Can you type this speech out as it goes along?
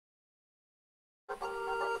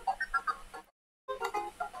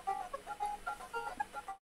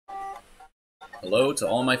Hello to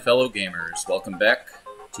all my fellow gamers. Welcome back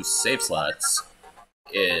to Save Slots.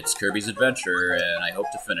 It's Kirby's Adventure, and I hope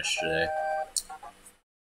to finish today.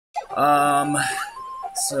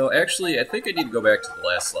 So actually, I think I need to go back to the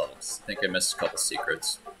last levels. I think I missed a couple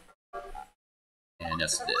secrets. And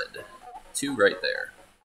yes, I did. 2 right there.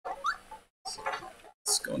 So,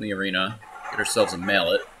 let's go in the arena, get ourselves a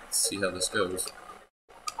mallet, let's see how this goes.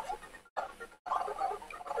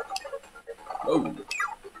 Whoa!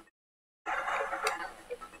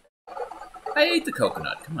 I ate the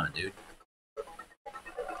coconut, come on, dude.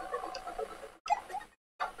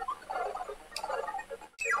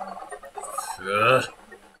 Ugh.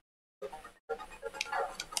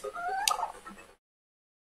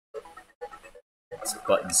 This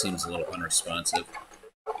button seems a little unresponsive.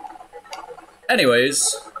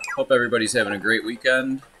 Anyways, hope everybody's having a great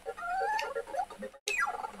weekend.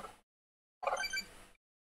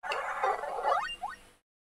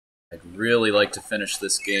 I'd really like to finish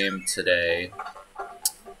this game today,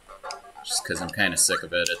 just because I'm kind of sick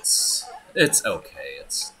of it. It's okay.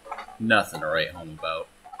 It's nothing to write home about.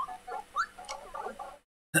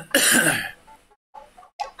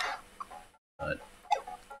 But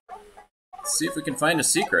let's see if we can find a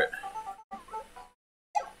secret.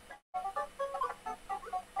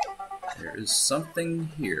 There is something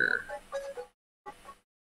here.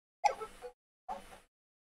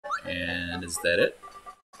 And is that it?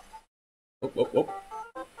 Whoop, whoop, whoop.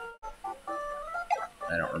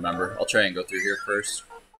 I don't remember. I'll try and go through here first.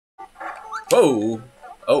 Whoa!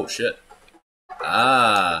 Oh, shit.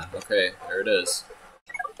 Ah, okay, there it is.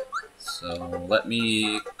 So let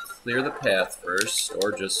me clear the path first,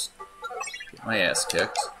 or just get my ass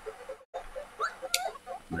kicked.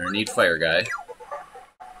 I'm gonna need Fire Guy.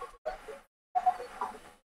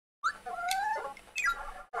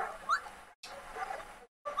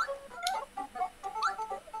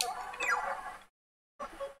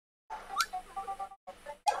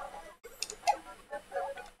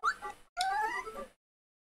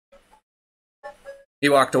 He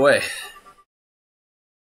walked away.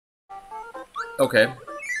 Okay,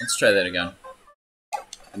 let's try that again.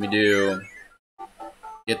 Let me do...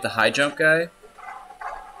 get the high jump guy,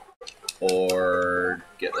 or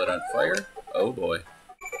get lit on fire. Oh boy.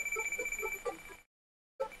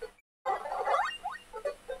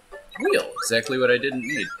 Wheel, exactly what I didn't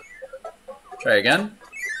need. Try again.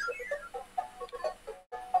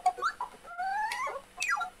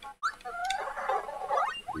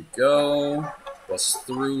 Here we go. Bust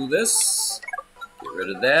through this. Get rid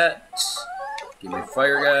of that. Give me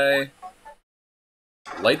Fire Guy.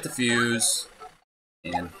 Light the fuse.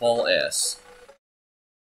 And haul ass.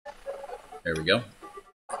 There we go.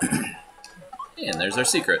 And there's our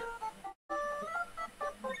secret.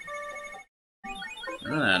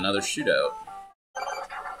 Ah, another shootout.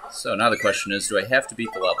 So now the question is, do I have to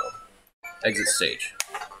beat the level? Exit stage.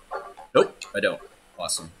 Nope, I don't.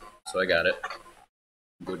 Awesome. So I got it.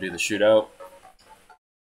 Go do the shootout.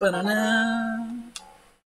 Ba-na-na.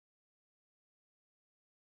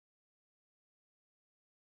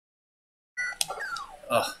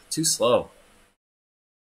 Ugh, too slow.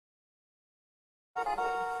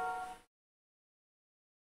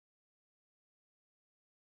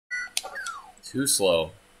 Too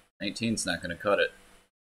slow. 19's not gonna cut it.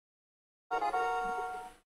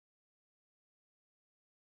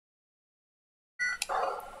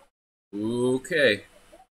 Okay.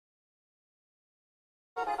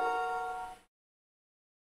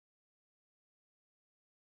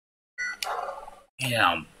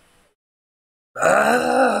 Damn.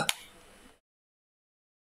 Ah!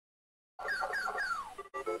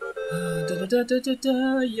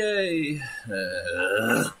 Yay!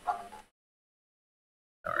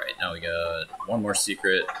 Alright, now we got one more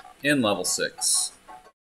secret in level 6.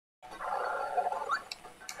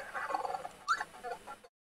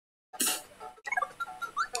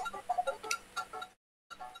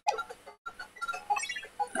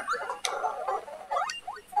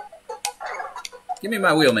 Give me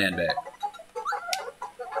my wheelman back.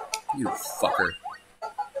 You fucker.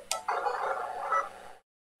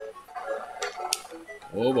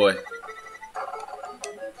 Oh boy.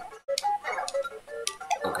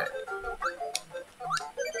 Okay.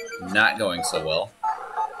 Not going so well.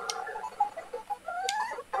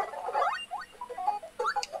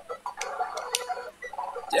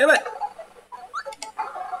 Damn it!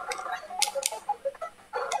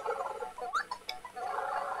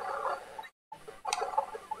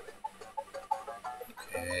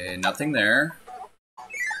 Okay, nothing there.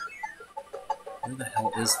 Where the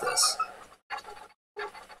hell is this?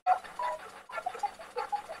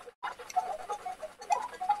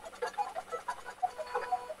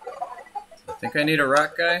 Think I need a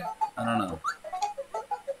rock guy? I don't know.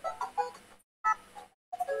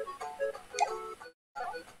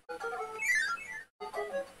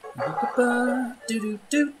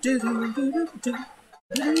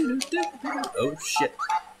 Oh shit.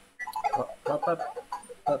 Up.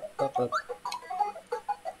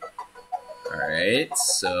 Alright,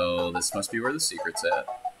 so this must be where the secret's at.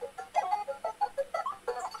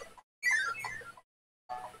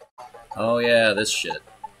 Oh yeah, this shit.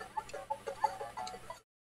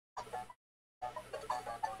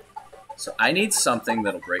 So I need something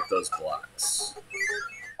that'll break those blocks.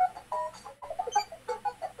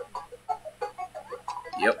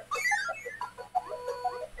 Yep.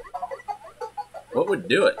 What would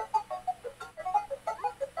do it?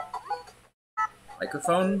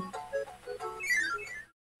 Microphone?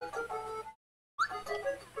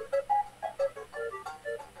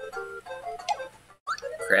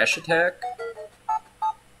 Crash attack?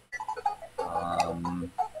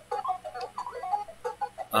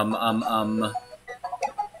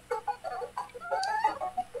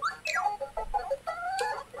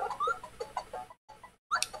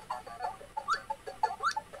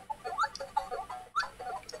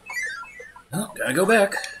 Oh, gotta go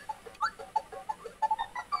back.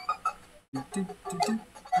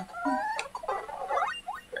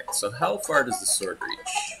 Alright, so how far does the sword reach?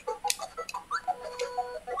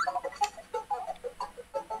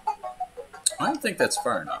 I don't think that's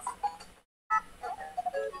far enough.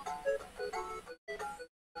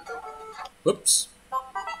 Whoops.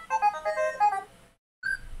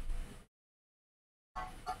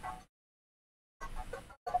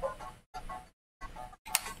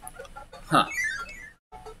 Huh.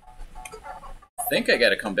 I think I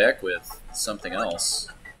gotta come back with something else.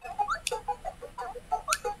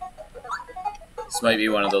 This might be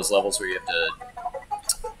one of those levels where you have to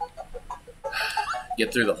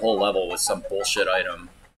get through the whole level with some bullshit item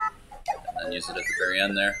and then use it at the very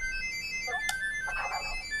end there.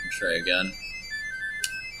 Try again.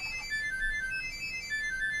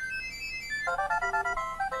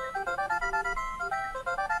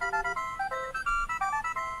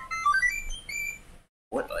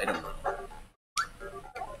 What item?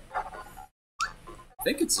 I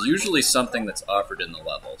think it's usually something that's offered in the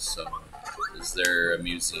level, so is there a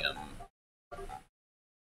museum?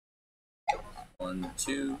 1,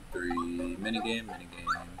 2, 3, minigame,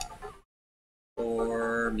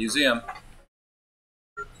 4, museum.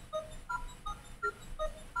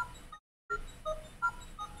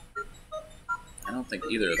 I don't think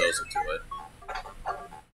either of those will do it.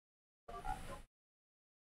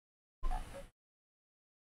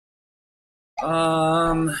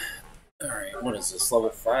 Alright, what is this, level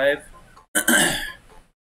 5?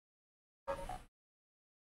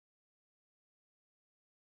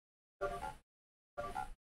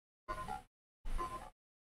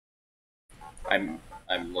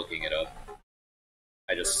 I'm looking it up.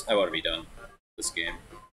 I want to be done with this game.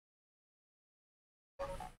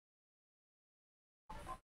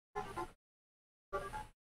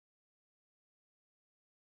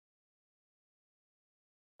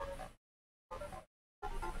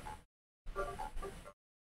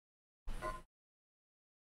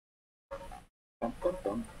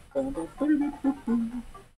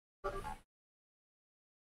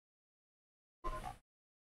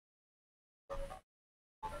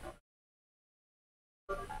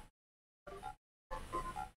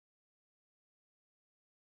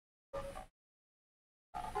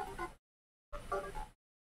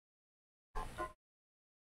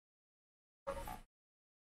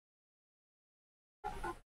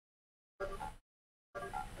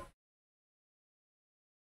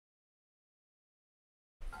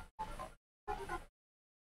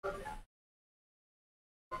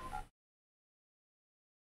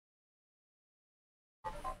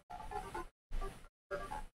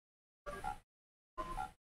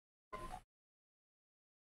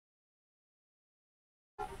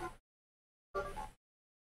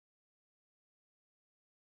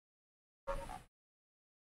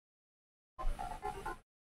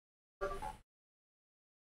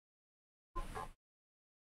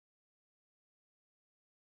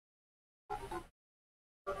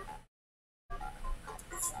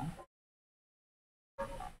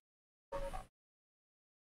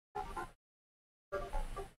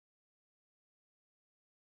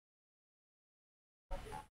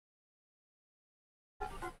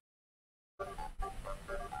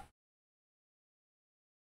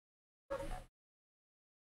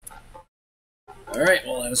 Alright,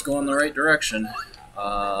 well, I was going the right direction.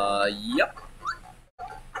 Yep.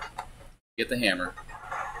 Get the hammer.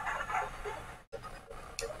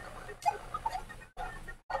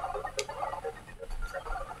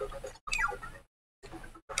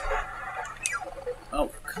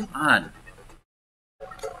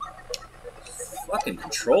 fucking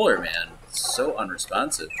controller, man. It's so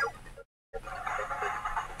unresponsive.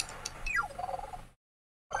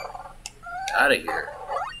 Out of here.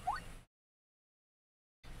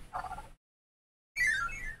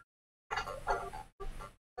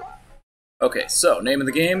 Okay, so name of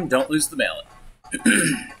the game, don't lose the mallet.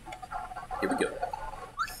 Here we go.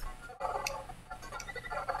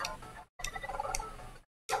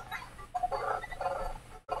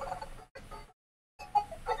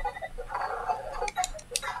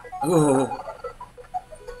 Ooh.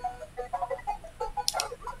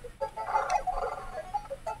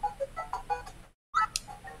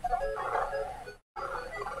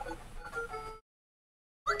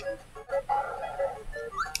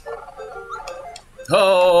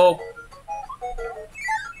 Oh!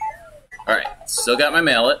 Alright, still got my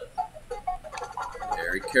mallet.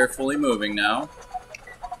 Very carefully moving now.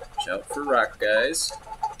 Watch out for rock guys.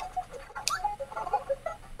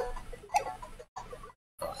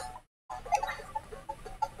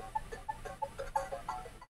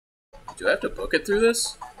 Do I have to book it through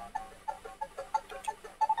this?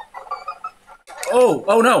 Oh!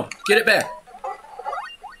 Oh no! Get it back!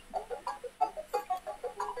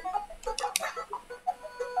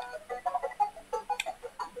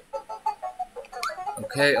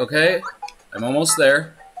 Okay, okay. I'm almost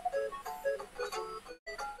there.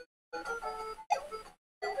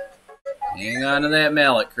 Hang on to that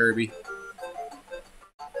mallet, Kirby.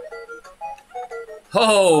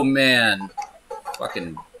 Oh, man.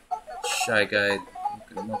 Fucking shy guy.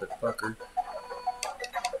 Fucking motherfucker.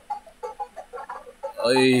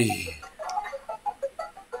 Oy.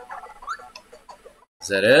 Is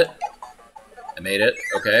that it? I made it.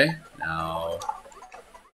 Okay. Now...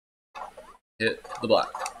 hit the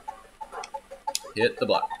block. Hit the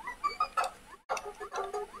block.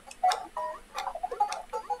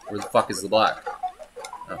 Where the fuck is the block?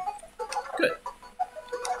 Oh. Good.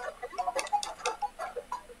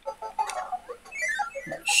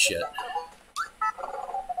 Oh, shit.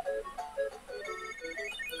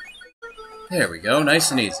 There we go,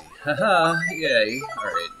 nice and easy. Haha, yay.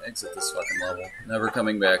 Alright, exit this fucking level. Never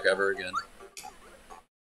coming back ever again.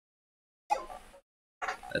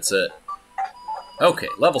 That's it. Okay,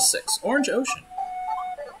 level 6, Orange Ocean.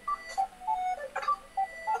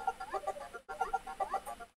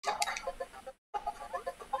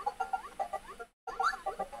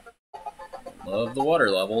 Love the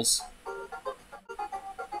water levels.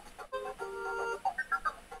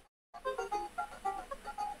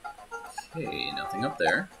 Okay, nothing up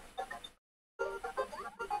there.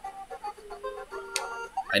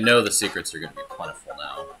 I know the secrets are going to be plentiful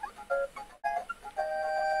now.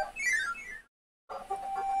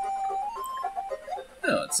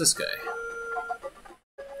 Oh, it's this guy.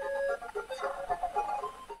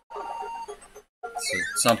 So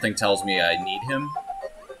something tells me I need him.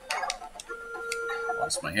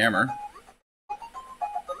 Lost my hammer.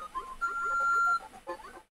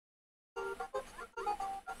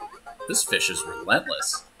 This fish is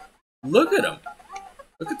relentless. Look at him.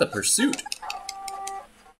 Look at the pursuit.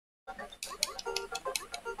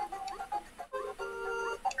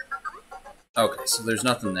 Okay, so there's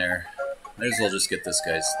nothing there. Might as well just get this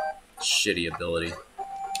guy's shitty ability.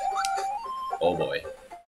 Oh boy.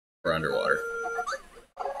 We're underwater.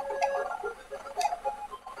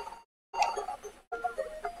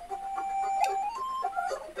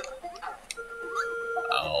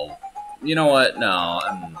 Oh. You know what? No,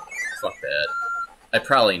 fuck that. I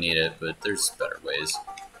probably need it, but there's better ways.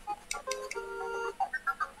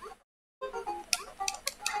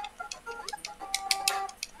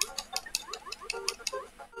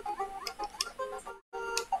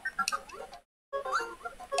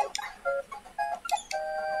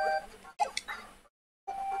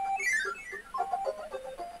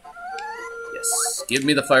 Yes, give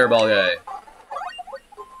me the fireball guy.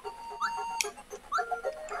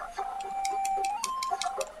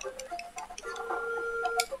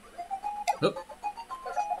 Oop.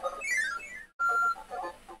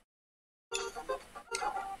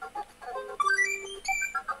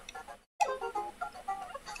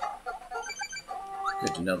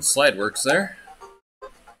 Good to know the slide works there.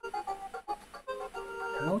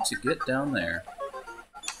 How to get down there?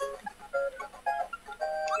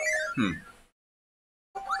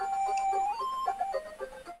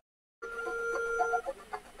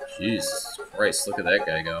 Jesus Christ, look at that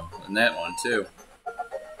guy go. And that one, too.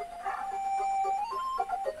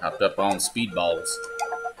 Hopped up on speedballs.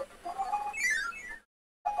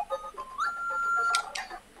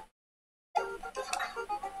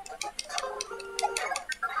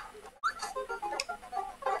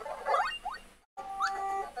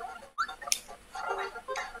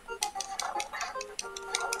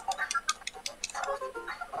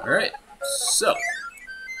 Alright, so,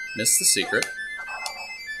 missed the secret.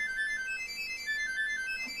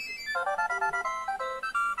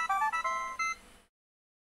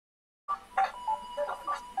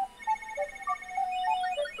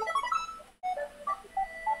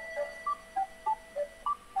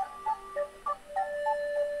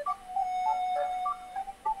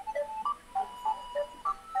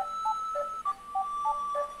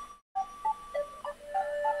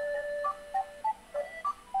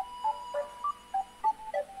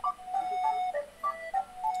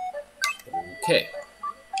 Okay.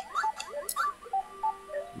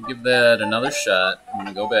 Give that another shot. I'm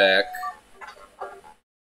gonna go back.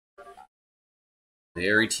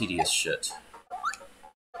 Very tedious shit.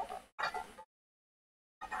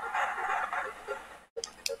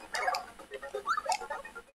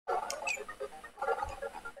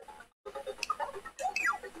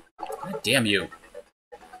 God damn you.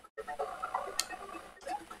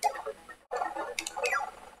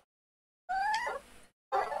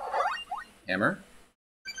 Hammer.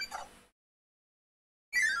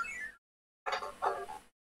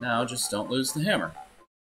 Now just don't lose the hammer.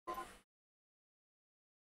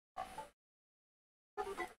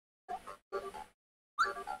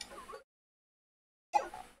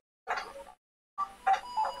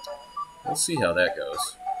 We'll see how that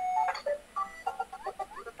goes.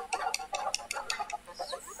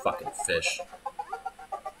 Fucking fish.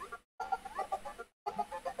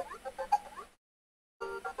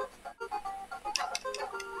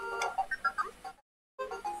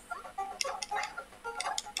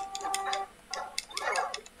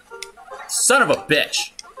 Son of a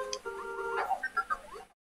bitch!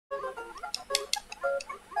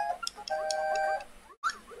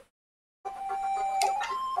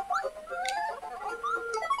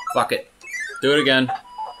 Fuck it. Do it again.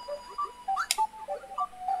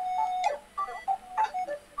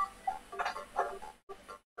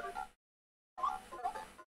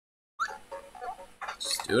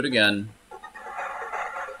 Just do it again.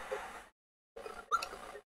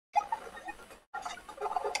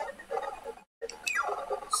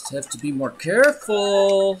 Just have to be more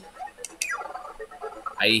careful.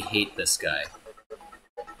 I hate this guy.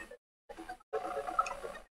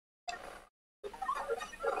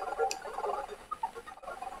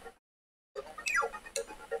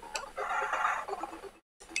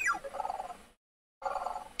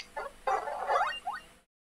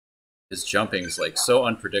 His jumping is like so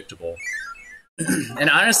unpredictable. And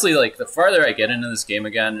honestly, like the farther I get into this game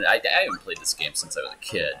again, I haven't played this game since I was a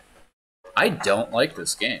kid. I don't like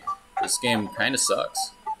this game. This game kind of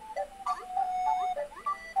sucks.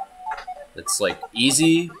 It's like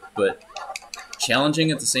easy, but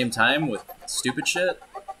challenging at the same time with stupid shit.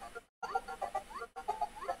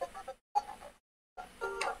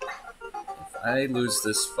 If I lose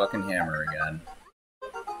this fucking hammer again...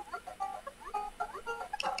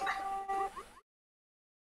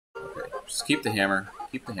 Just keep the hammer.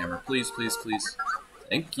 Keep the hammer. Please, please, please.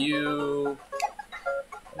 Thank you.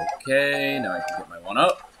 Okay, now I can get my one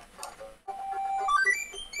up.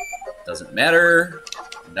 Doesn't matter.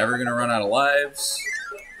 I'm never gonna run out of lives.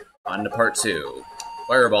 On to part 2.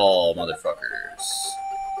 Fireball, motherfuckers.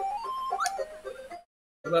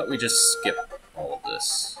 How about we just skip all of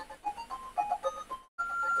this?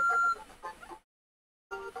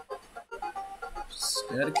 Just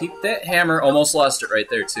gotta keep that hammer. Almost lost it right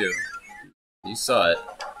there, too. You saw it.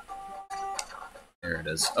 There it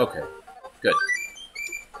is. Okay. Good.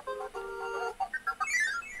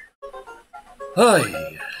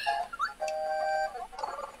 Hey.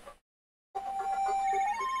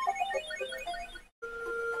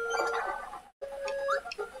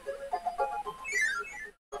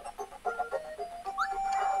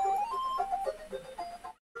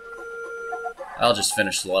 I'll just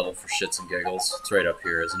finish the level for shits and giggles. It's right up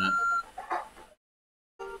here, isn't it?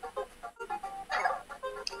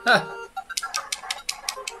 Huh.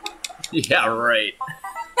 Yeah, right.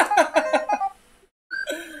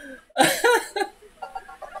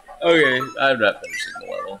 Okay, I'm not finishing the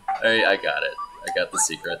level. I got it. I got the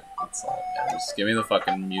secret. That's all that matters. Give me the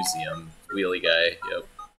fucking museum wheelie guy. Yep.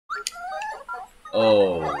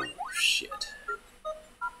 Oh, shit.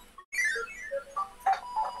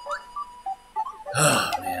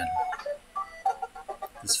 Oh, man.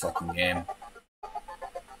 This fucking game.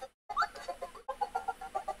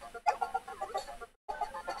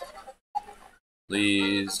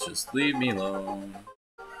 Please, just leave me alone.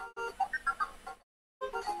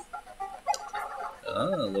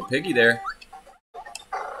 Oh, a little piggy there.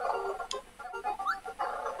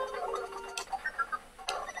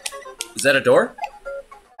 Is that a door?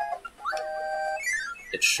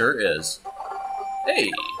 It sure is.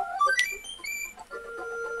 Hey!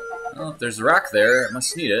 Well, if there's a rock there, I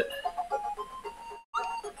must need it.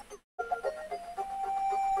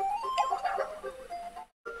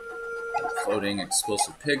 Floating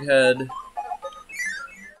explosive pig head.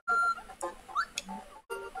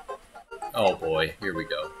 Oh boy, here we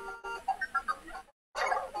go.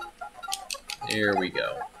 Here we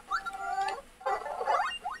go.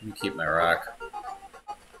 Let me keep my rock.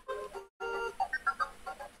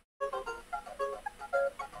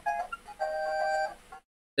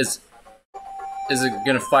 Is it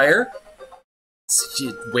gonna fire?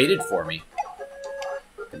 She waited for me.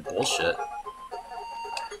 Fucking bullshit.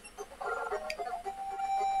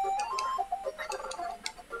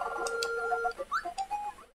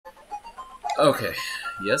 Okay.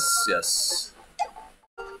 Yes, yes.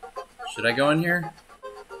 Should I go in here?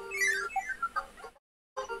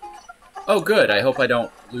 Oh, good. I hope I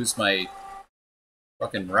don't lose my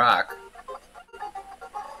fucking rock.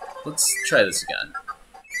 Let's try this again.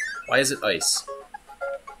 Why is it ice?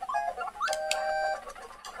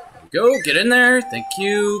 There we go. Get in there. Thank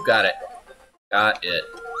you. Got it. Got it.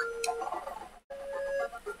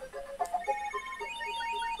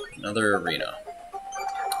 Another arena.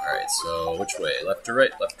 Alright, so which way? Left or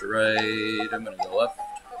right? Left or right? I'm gonna go left.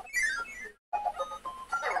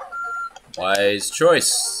 Wise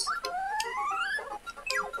choice.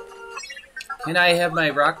 Can I have my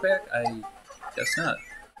rock back? I guess not.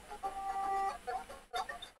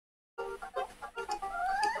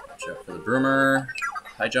 Watch out for the broomer.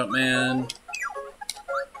 High jump man.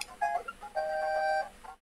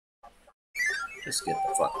 Just get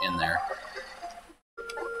the fuck in there.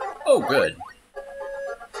 Oh, good.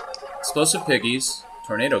 Explosive piggies.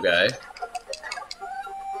 Tornado guy.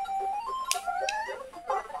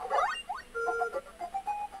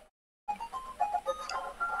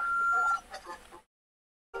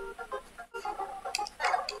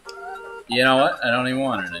 You know what? I don't even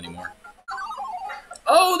want it anymore.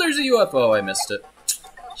 Oh, there's a UFO. I missed it.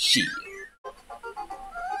 Shit.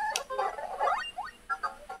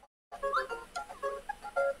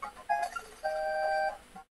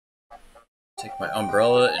 Take my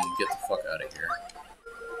umbrella and get the fuck out of here.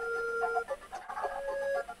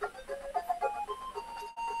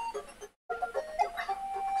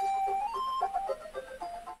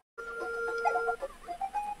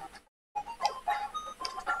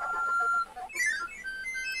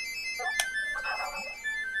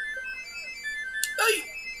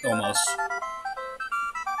 Almost.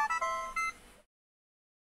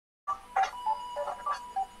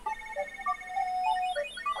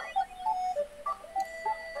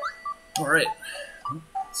 Alright.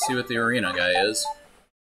 Let's see what the arena guy is.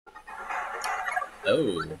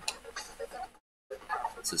 Oh.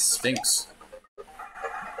 It's a sphinx.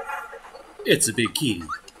 It's a big king.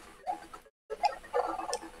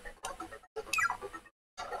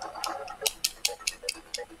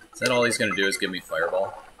 Is that all he's gonna do is give me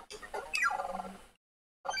fireball?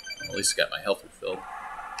 At least got my health refilled.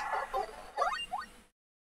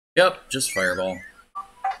 Yep, just fireball.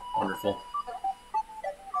 Wonderful.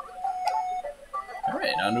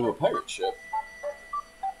 Alright, on to a pirate ship.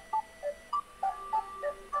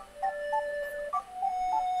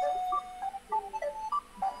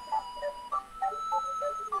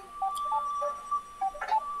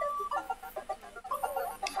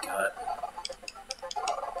 Got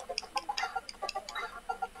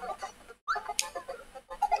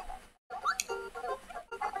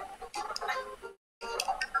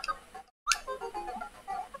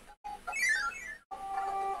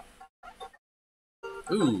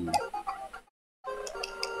Ooh.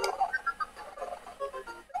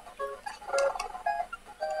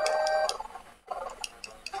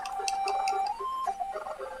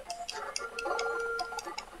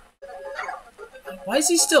 Why does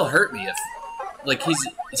he still hurt me if, like, he's...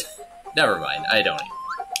 Never mind, I don't even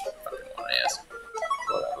fucking want to ask.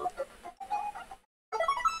 Whatever.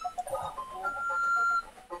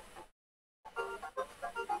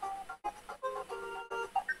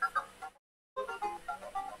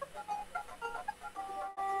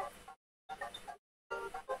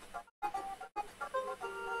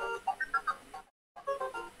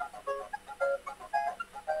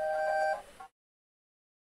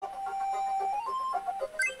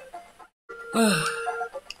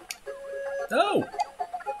 No!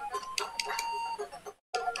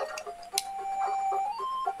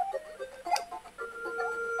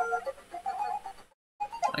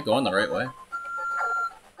 Am I going the right way?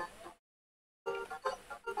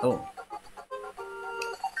 Oh.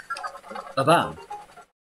 A bomb.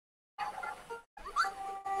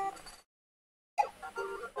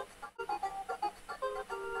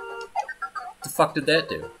 The fuck did that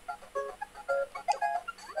do?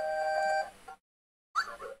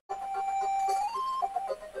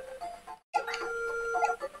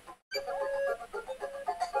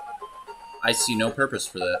 I see no purpose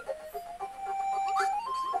for that.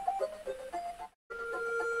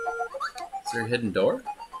 Is there a hidden door?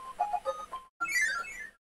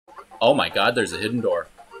 Oh my god, there's a hidden door.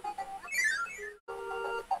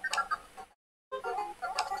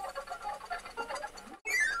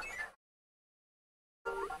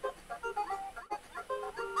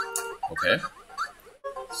 Okay.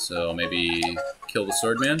 So maybe kill the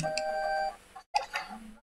swordman?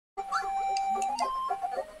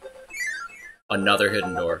 Another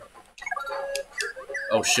hidden door.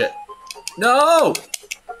 Oh shit. No!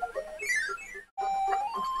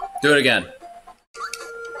 Do it again.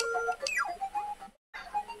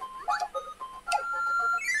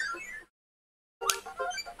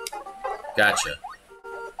 Gotcha.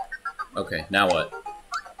 Okay, now what?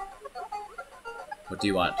 What do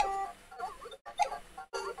you want?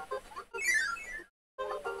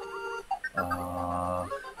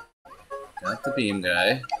 Got the beam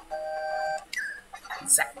guy.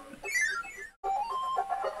 Zap.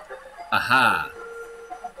 Aha!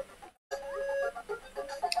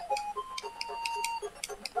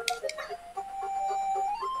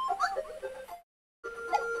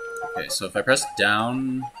 Okay, so if I press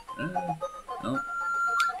down... no.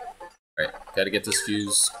 Alright, gotta get this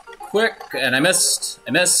fuse quick, and I missed!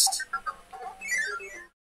 I missed!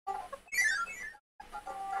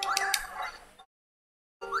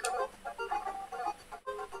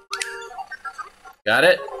 Got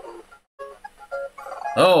it?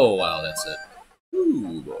 Oh, wow, that's it.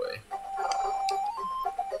 Ooh, boy.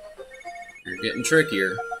 You're getting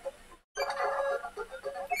trickier.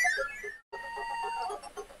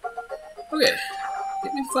 Okay,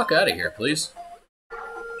 get me the fuck out of here, please.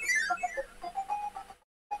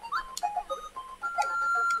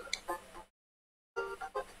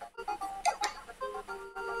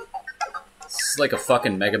 This is like a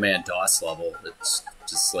fucking Mega Man DOS level. It's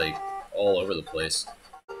just like all over the place.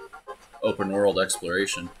 Open world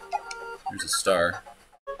exploration. There's a star.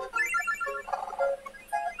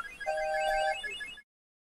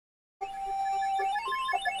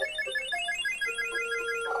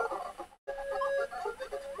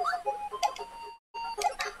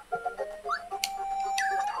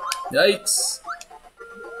 Yikes!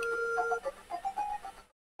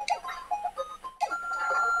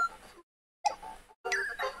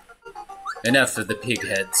 Enough of the pig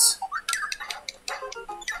heads.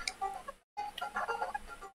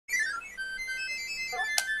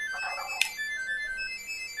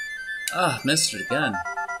 Ah, missed it again.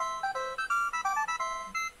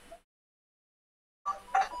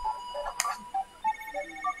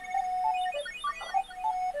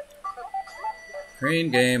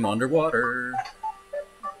 Crane game underwater.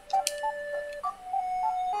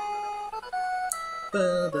 I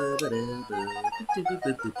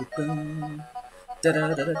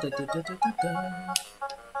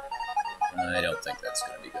don't think that's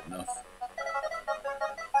gonna be good enough.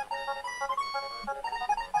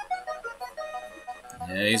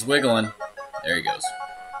 Yeah, he's wiggling. There he goes.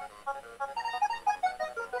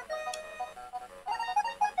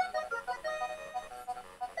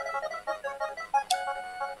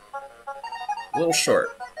 A little short.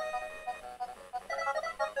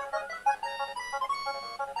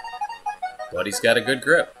 But he's got a good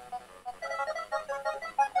grip.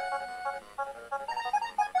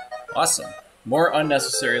 Awesome. More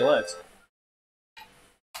unnecessary lives.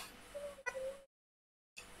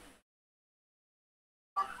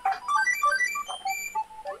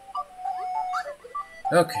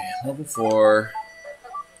 Okay, level 4.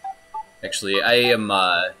 Actually, I am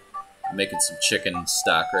making some chicken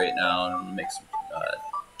stock right now, and I'm gonna make some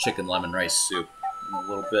chicken lemon rice soup in a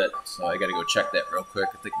little bit. So I gotta go check that real quick.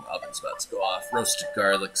 I think my oven's about to go off. Roasted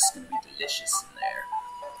garlic's gonna be delicious in there.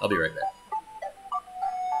 I'll be right back.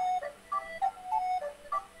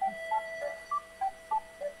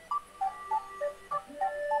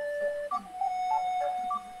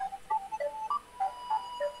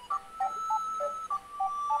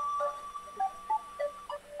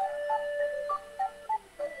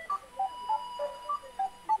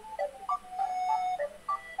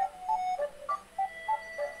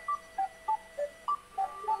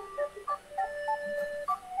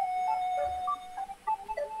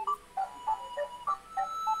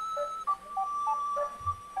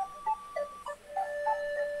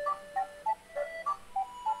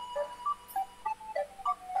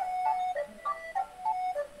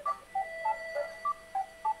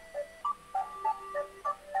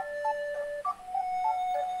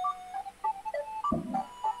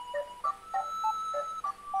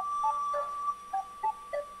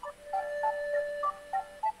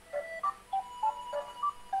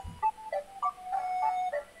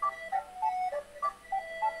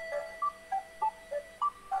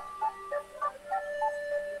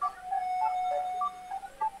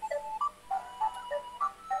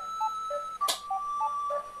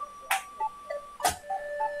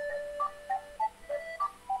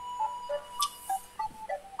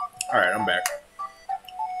 Alright, I'm back.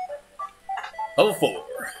 Level 4.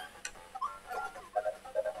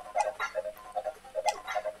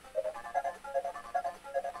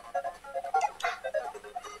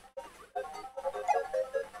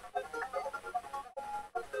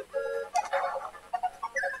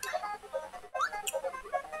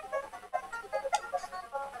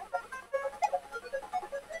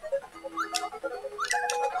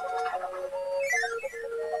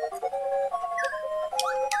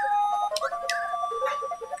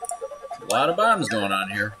 A lot of bombs going on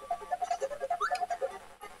here.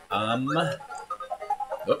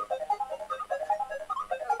 Whoop.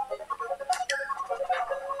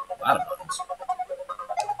 A lot of bombs.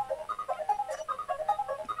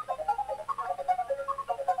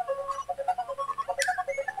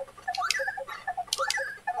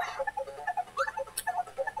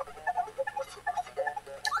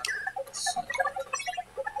 So,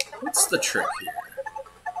 what's the trick here?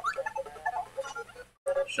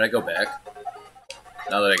 Should I go back?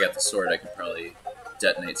 Now that I got the sword, I can probably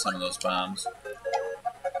detonate some of those bombs.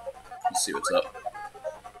 Let's see what's up.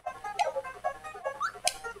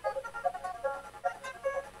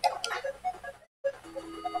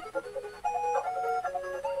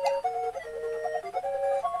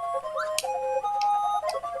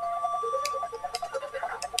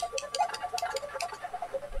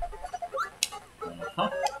 Uh-huh.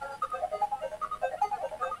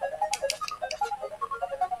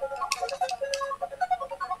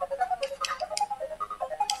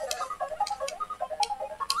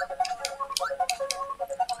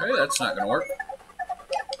 Okay, that's not gonna work.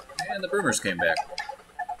 And the boomers came back.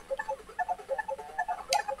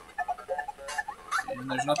 And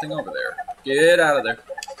there's nothing over there. Get out of there.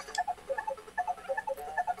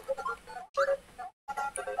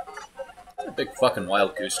 What a big fucking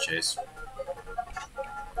wild goose chase.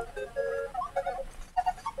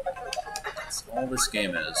 That's all this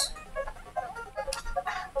game is.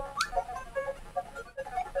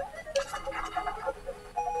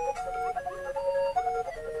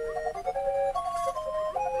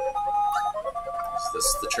 Is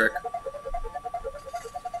this the trick?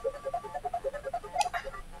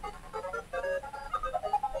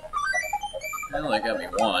 Well, they got me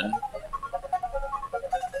one.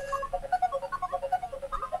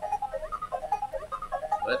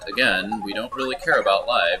 But again, we don't really care about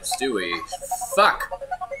lives, do we? Fuck!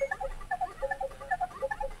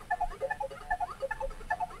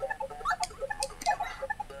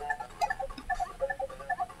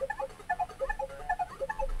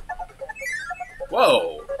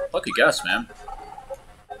 Whoa! Lucky guess, man.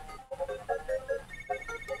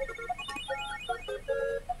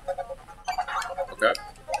 Okay.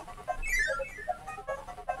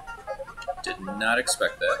 Did not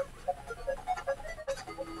expect that.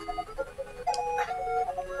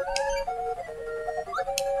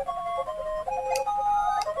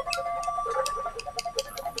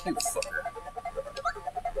 You fucker.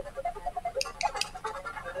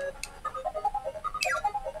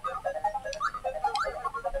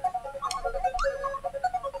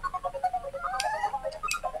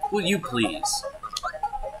 Will you please?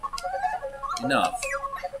 Enough.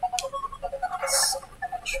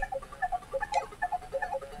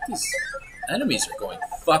 These enemies are going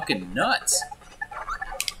fucking nuts.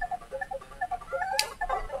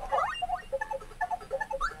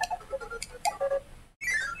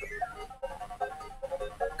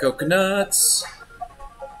 Coconuts.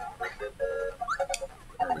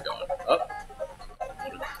 Where are we going? Up.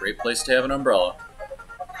 What a great place to have an umbrella.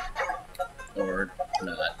 Or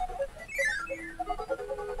not.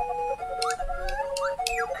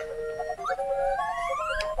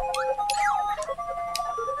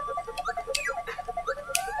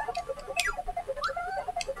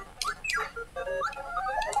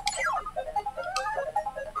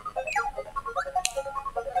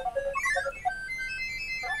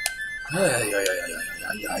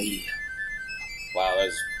 Wow,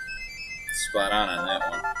 that's spot on that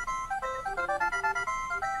one.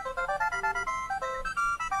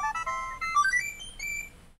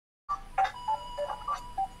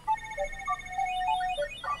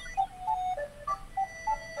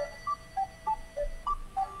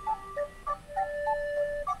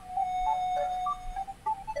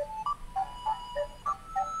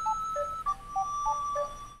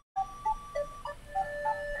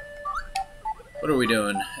 What are we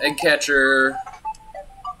doing? Egg catcher.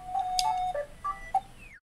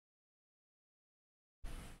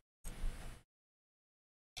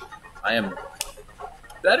 I am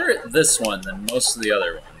better at this one than most of the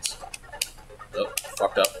other ones. Oh,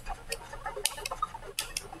 fucked up.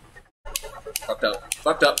 Fucked up.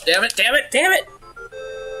 Fucked up. Damn it, damn it, damn it!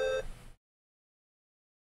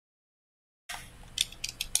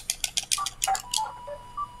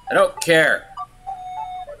 I don't care.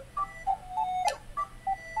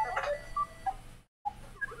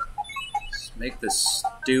 Just make this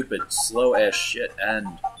stupid, slow-ass shit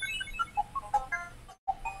end.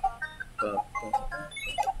 At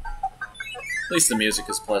least the music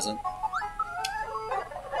is pleasant.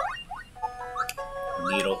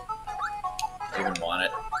 Needle. Do you even want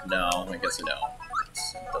it? No, I guess I don't. It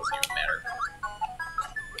doesn't even matter.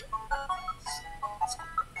 Let's get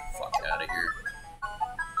the fuck out of here.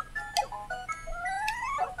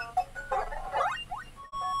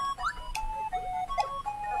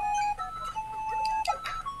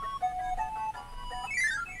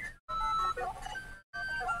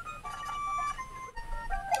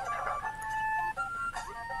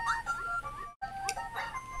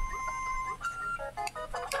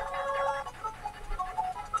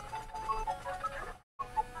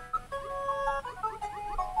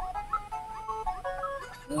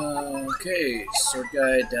 Okay, sword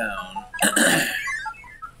guy down.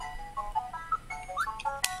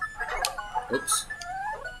 Oops.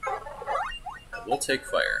 We'll take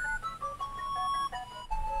fire.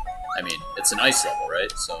 I mean, it's an ice level,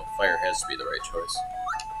 right? So fire has to be the right choice.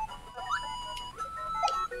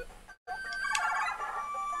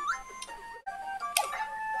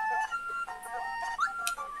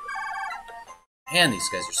 Man, these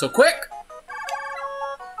guys are so quick!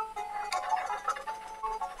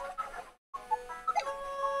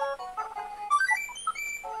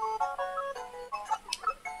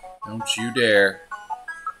 Don't you dare.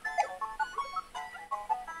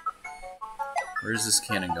 Where's this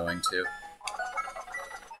cannon going to?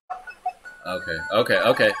 Okay, okay,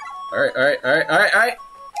 okay. Alright, alright, alright, alright, alright!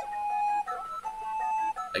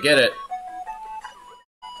 I get it.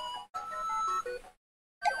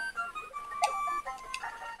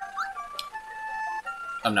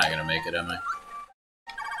 I'm not gonna make it, am I?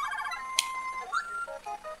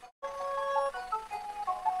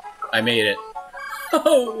 I made it.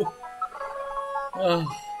 Oh! Oh.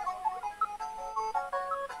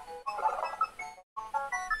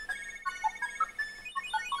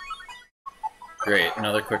 Great,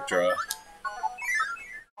 another quick draw.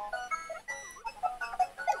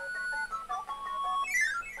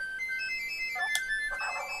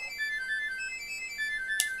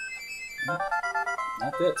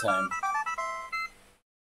 Not that time.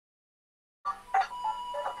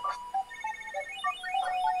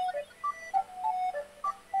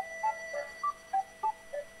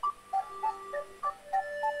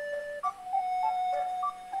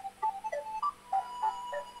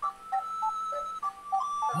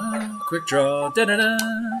 Quick draw, da-da-da!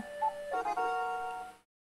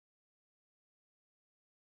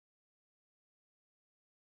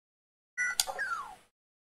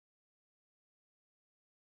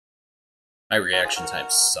 My reaction time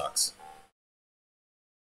sucks.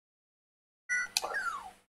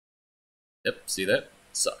 Yep, see that?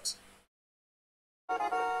 Sucks.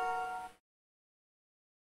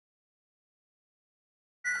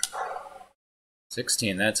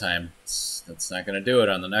 $16 that time. That's not gonna do it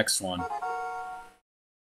on the next one.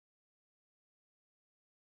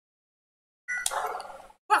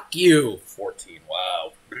 Fuck you! 14,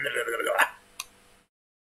 wow.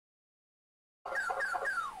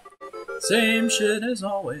 Same shit as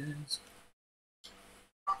always.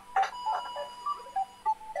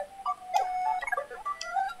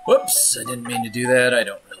 Whoops, I didn't mean to do that. I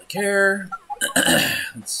don't really care.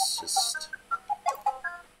 Let's just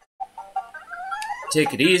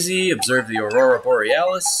take it easy, observe the Aurora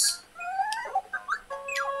Borealis,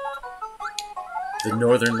 the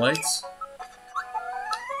Northern Lights.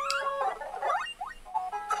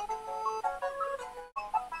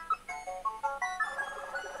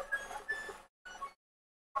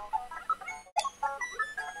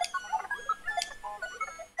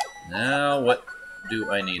 Now, what do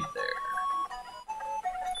I need there?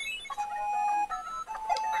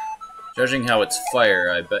 Judging how it's fire,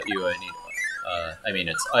 I bet you I need... I mean,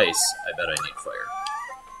 it's ice. I bet I need fire.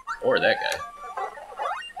 Or that guy.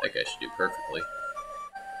 That guy should do perfectly.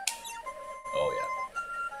 Oh, yeah.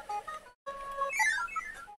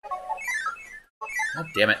 God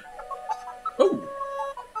damn it. Oh!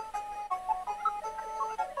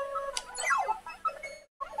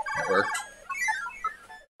 That worked.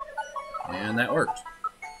 And that worked.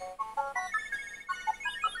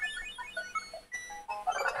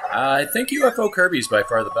 I think UFO Kirby's by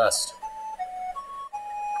far the best.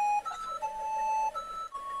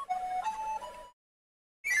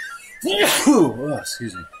 Oh,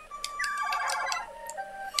 excuse me.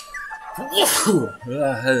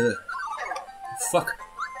 Fuck.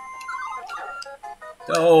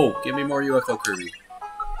 Oh, give me more UFO Kirby.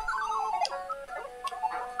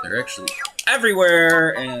 They're actually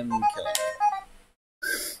everywhere and killing me.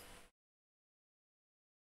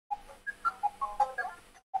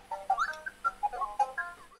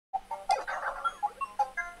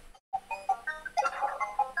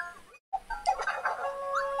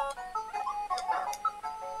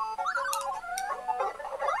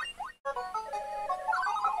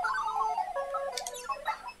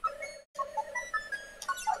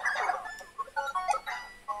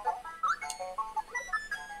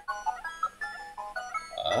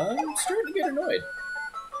 I'm starting to get annoyed.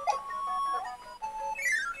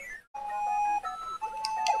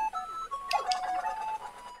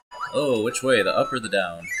 Oh, which way? The up or the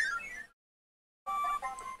down?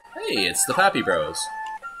 Hey, it's the Poppy Bros.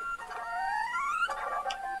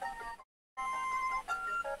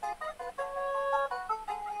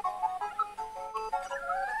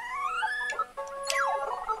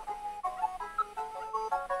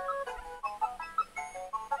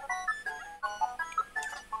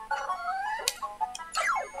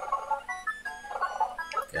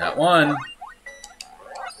 Got one.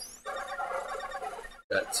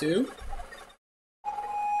 Got two.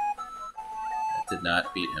 That did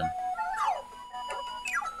not beat him.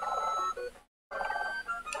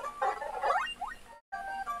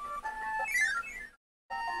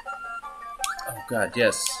 Oh god,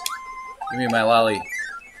 yes. Give me my lolly.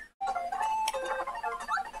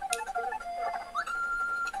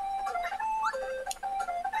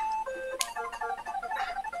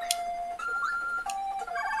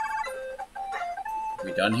 Are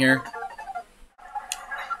we done here?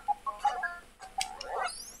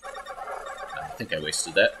 I think I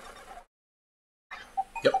wasted that.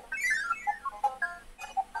 Yep.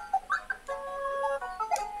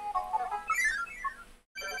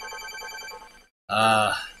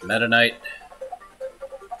 Meta Knight.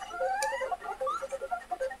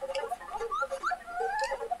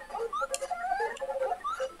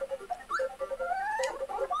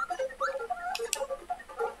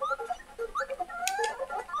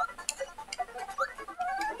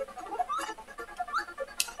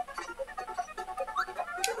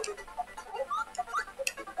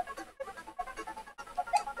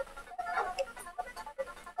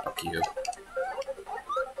 Fuck you.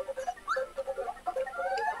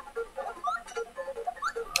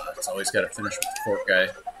 It's always got to finish with the fork guy.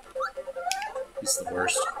 He's the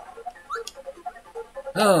worst.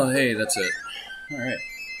 Oh, hey, that's it. Alright.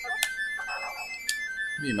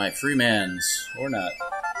 Be my free mans. Or not.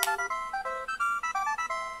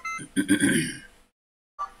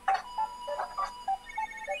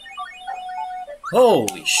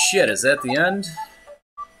 Holy shit, is that the end?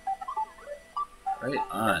 Right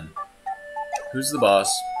on. Who's the boss?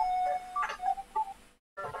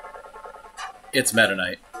 It's Meta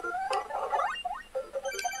Knight.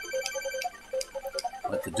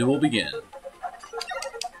 Let the duel begin.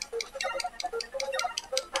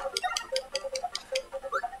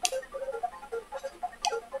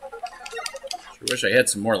 Sure wish I had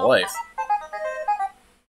some more life.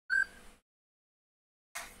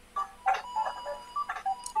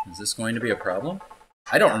 Is this going to be a problem?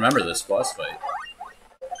 I don't remember this boss fight.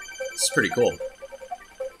 It's pretty cool.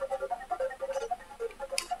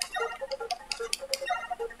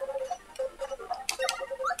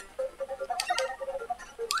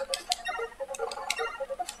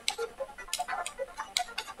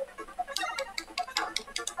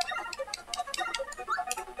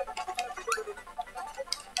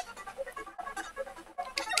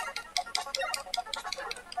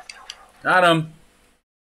 Got him!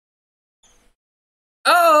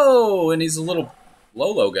 Oh, and he's a little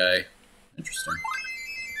Lolo guy. Interesting.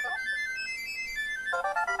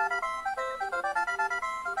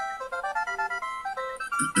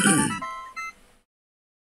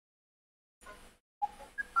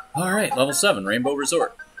 Alright, level 7, Rainbow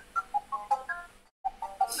Resort.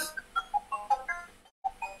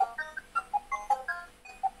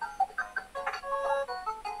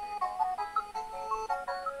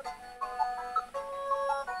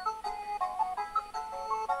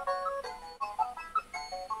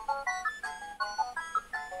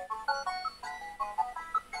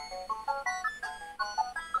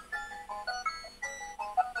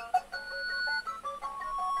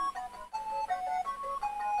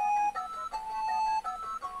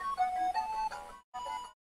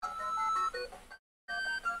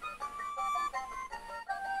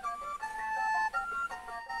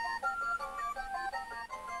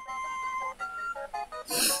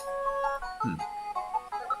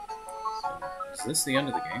 Is this the end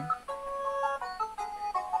of the game?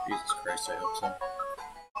 Jesus Christ, I hope so.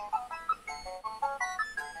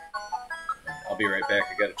 I'll be right back.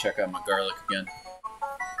 I gotta check on my garlic again.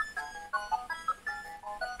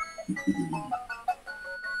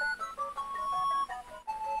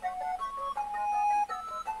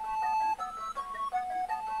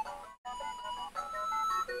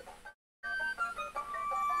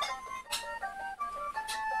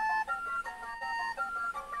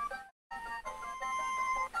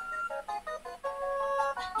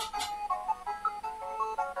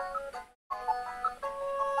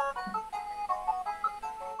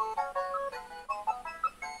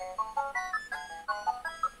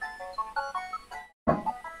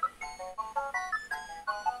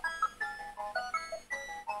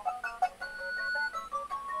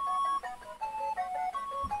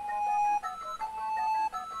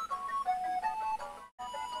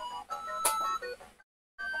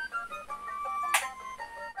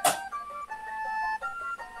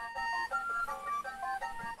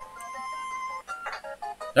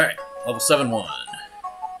 Alright, level 7-1.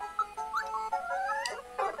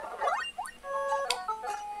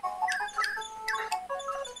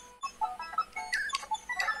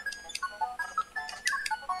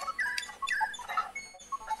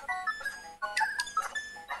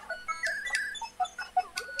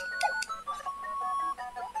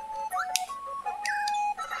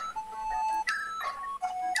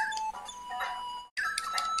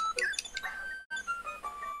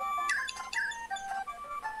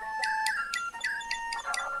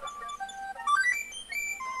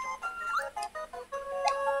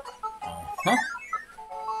 Huh?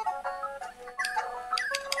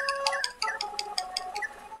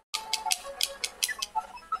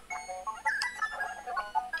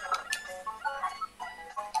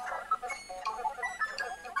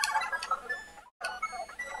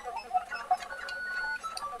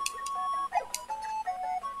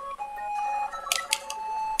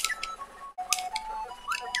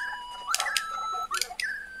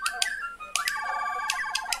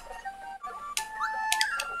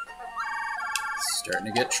 Starting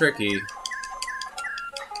to get tricky.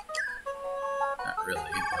 Not really,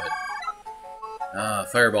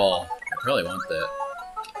 but... fireball. I probably want that.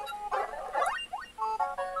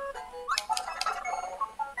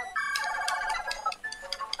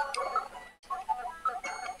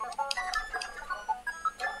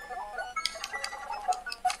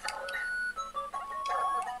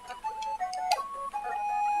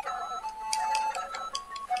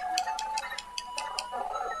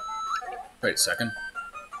 Wait a second.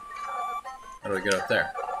 How do I get up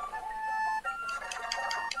there?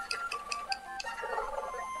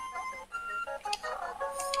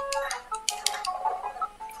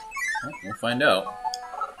 Well, we'll find out.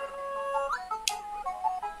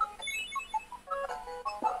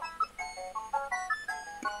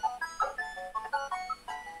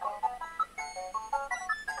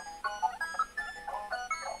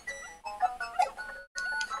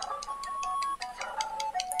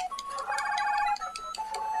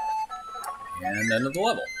 And end of the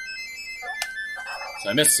level. So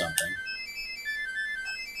I missed something.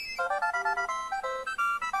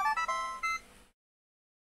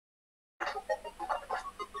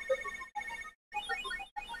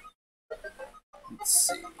 Let's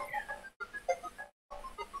see.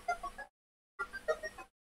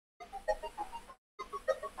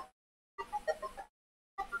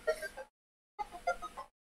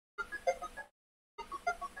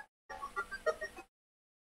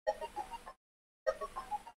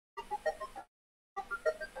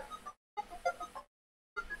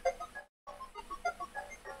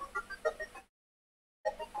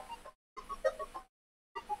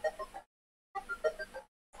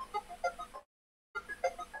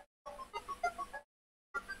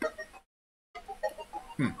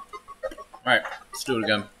 Alright, let's do it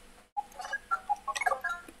again.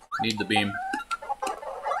 Need the beam.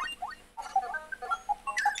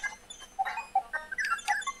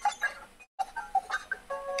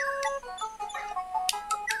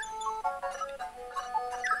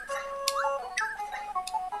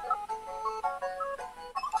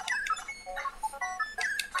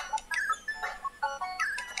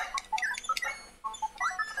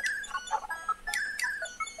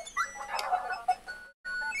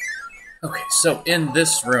 Okay, so in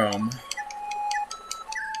this room...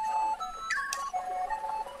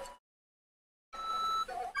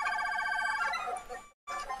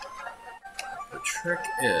 the trick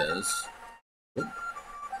is... Oop,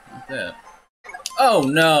 not that. Oh,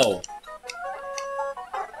 no!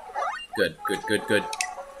 Good, good, good, good.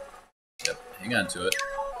 Yep, hang on to it.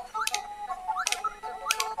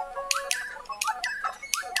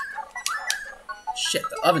 Shit,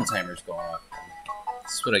 the oven timer's going off.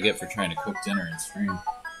 That's what I get for trying to cook dinner and stream.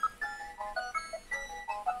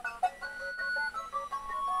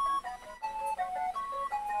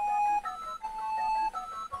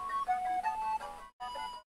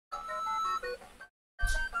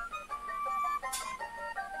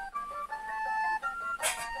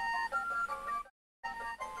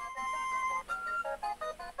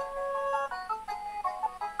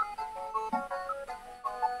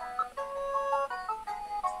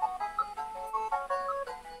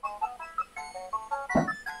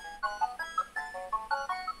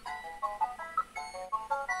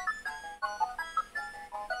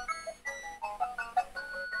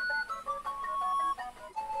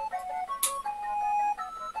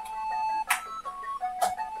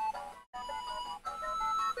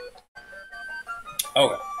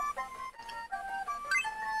 Okay.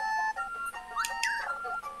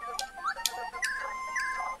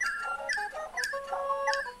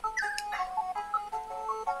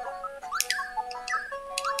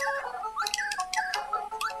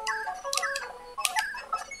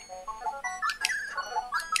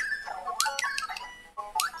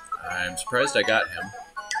 I'm surprised I got him.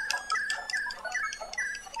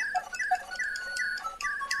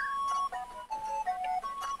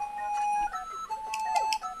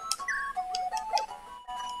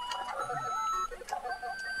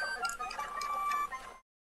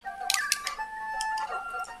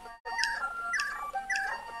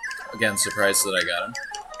 Again, surprised that I got him.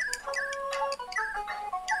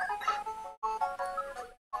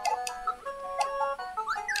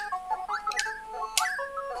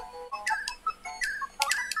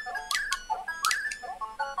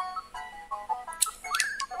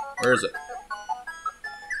 Where is it?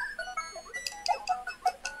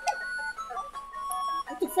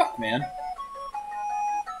 What the fuck, man?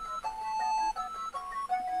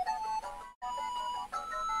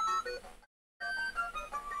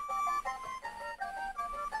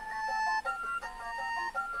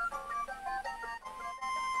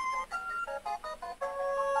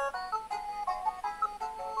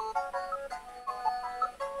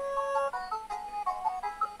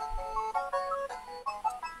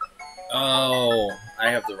 Oh, I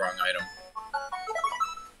have the wrong item.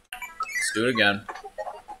 Let's do it again.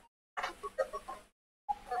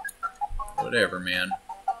 Whatever, man.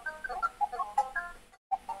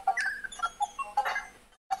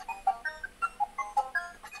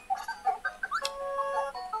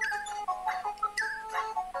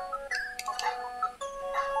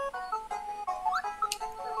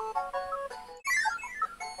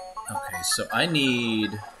 Okay, so I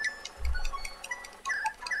need...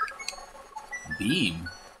 Beam.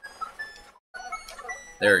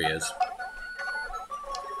 There he is.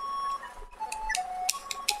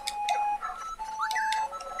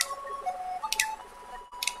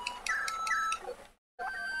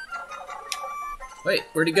 Wait,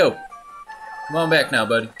 where'd he go? Come on back now,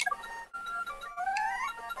 buddy.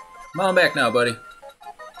 Come on back now, buddy.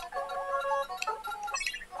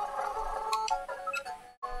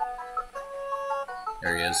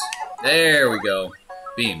 There he is. There we go.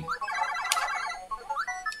 Beam.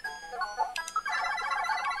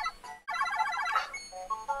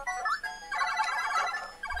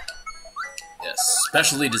 Yes,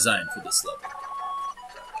 specially designed for this level.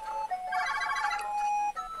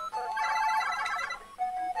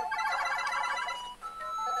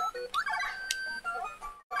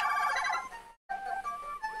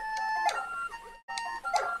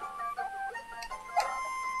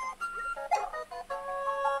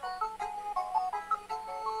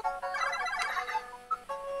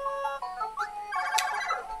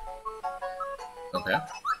 Okay.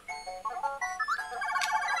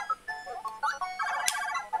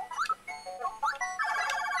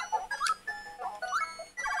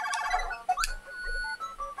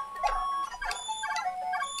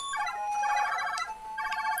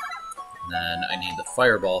 And then I need the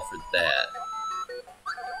fireball for that.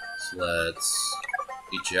 So let's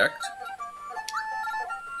eject.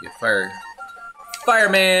 Get fire.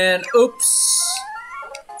 Fireman! Oops!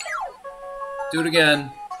 Do it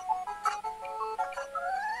again.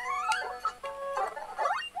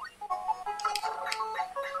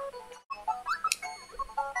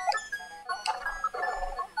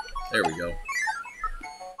 There we go.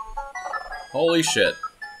 Holy shit.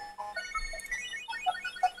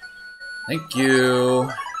 Thank you.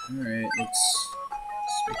 Alright, let's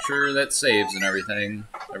make sure that saves and everything.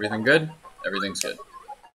 Everything good? Everything's good.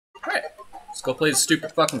 Alright, let's go play the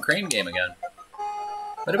stupid fucking crane game again.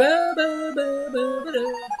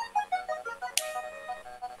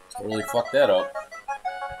 Totally fucked that up.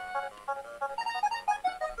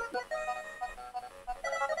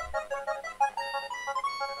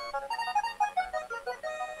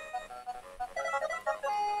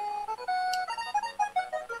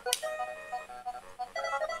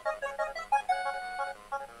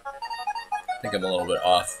 I think I'm a little bit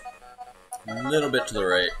off. A little bit to the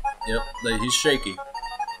right. Yep, he's shaky.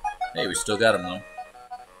 Hey, we still got him though.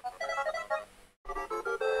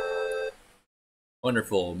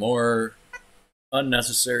 Wonderful. More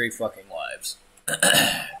unnecessary fucking lives.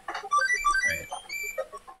 Right.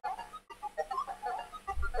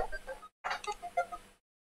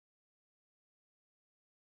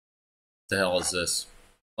 The hell is this?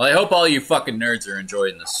 Well, I hope all you fucking nerds are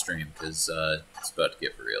enjoying this stream, because it's about to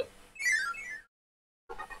get real.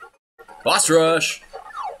 Boss rush!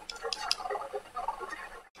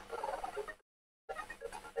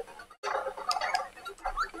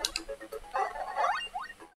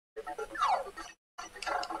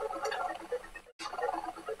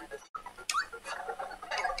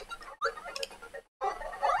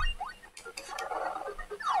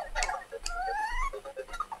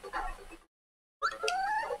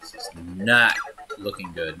 not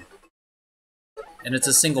looking good. And it's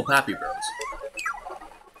a single Poppy Bros.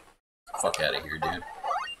 Fuck out of here, dude.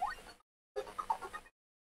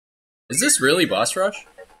 Is this really boss rush?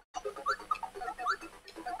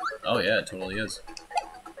 Oh yeah, it totally is.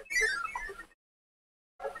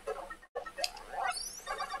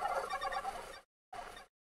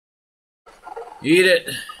 Eat it!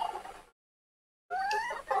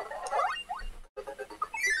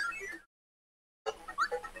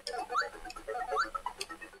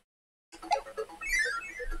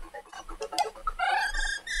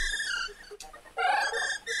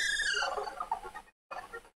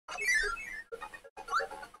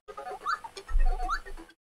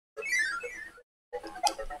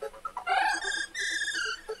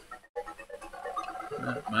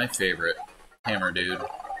 My favorite hammer dude.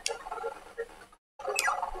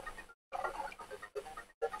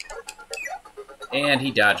 And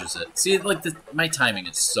he dodges it. See, like, my timing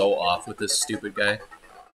is so off with this stupid guy.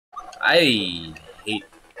 I hate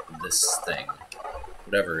this thing.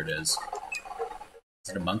 Whatever it is.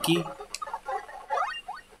 Is it a monkey?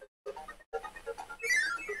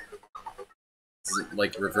 Is it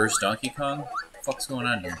like reverse Donkey Kong? What the fuck's going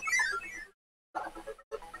on here?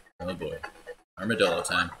 Oh boy. Armadillo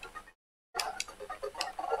time.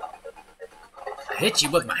 I hit you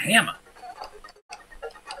with my hammer!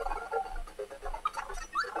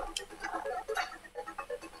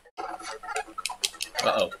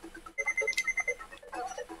 Uh-oh.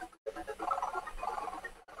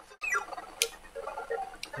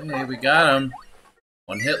 Hey, we got him.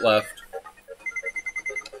 One hit left.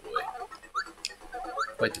 Boy.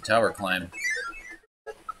 Quite the tower climb.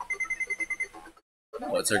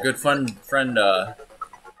 Oh, it's our good friend,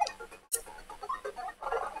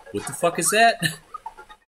 what the fuck is that?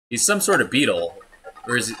 He's some sort of beetle.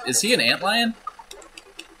 Or is he an antlion?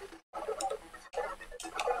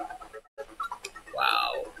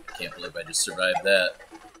 Wow. Can't believe I just survived that.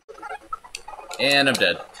 And I'm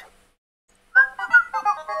dead.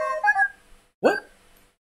 What?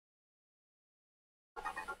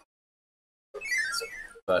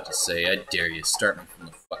 About to say, I dare you, start me from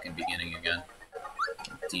the fucking beginning again.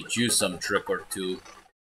 I'll teach you some trick or two.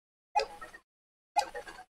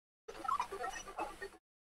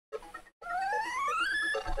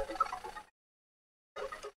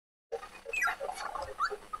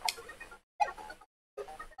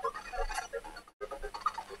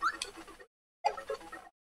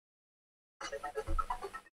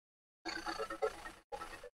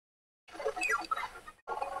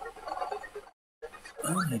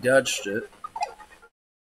 Oh, he dodged it.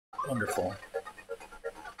 Wonderful.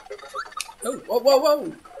 Oh, whoa, whoa,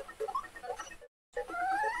 whoa!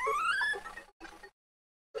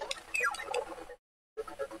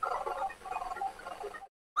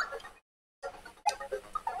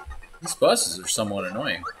 These bosses are somewhat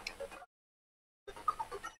annoying.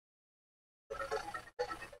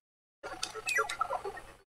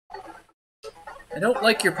 I don't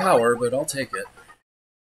like your power, but I'll take it.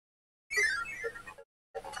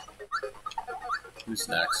 Who's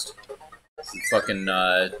next? It's the fucking,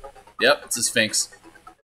 yep, it's a Sphinx.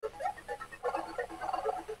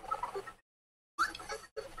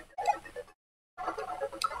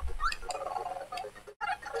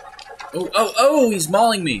 Oh, oh, oh, he's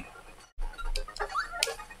mauling me!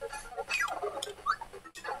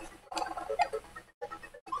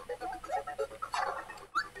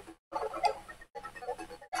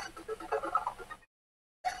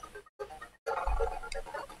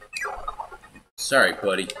 Sorry,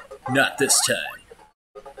 buddy. Not this time.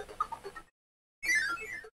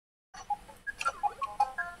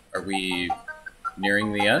 Are we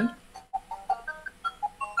nearing the end?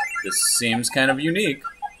 This seems kind of unique.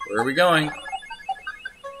 Where are we going?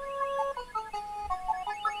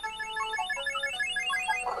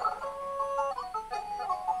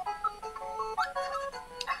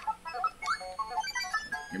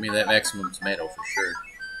 Give me that maximum tomato for sure.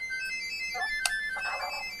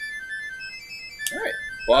 Alright,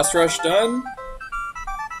 boss rush done.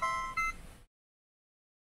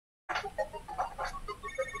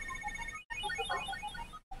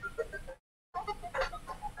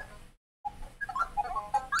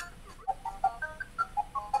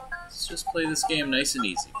 Let's just play this game nice and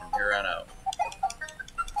easy from here on out.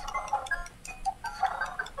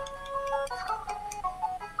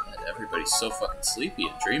 God, everybody's so fucking sleepy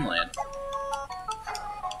in Dreamland.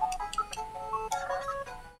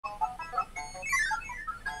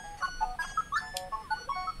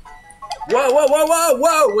 Whoa, whoa, whoa, whoa,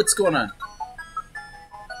 whoa! What's going on?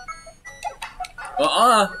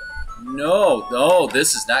 No, no,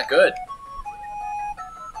 this is not good.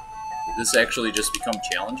 Did this actually just become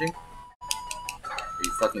challenging?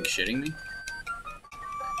 fucking shitting me?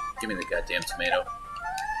 Give me the goddamn tomato.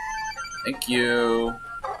 Thank you.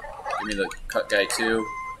 Give me the cut guy too.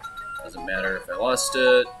 Doesn't matter if I lost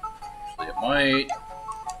it. Actually, it might.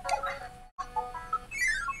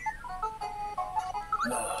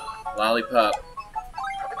 Oh, lollipop.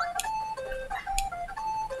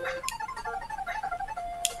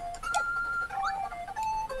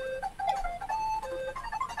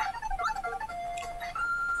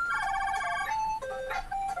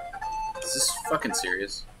 Is this fucking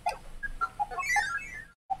serious?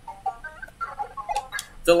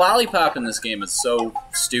 The lollipop in this game is so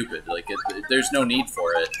stupid. Like, there's no need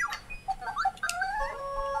for it.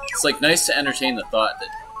 It's like nice to entertain the thought that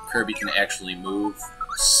Kirby can actually move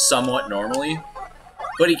somewhat normally,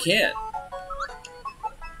 but he can't.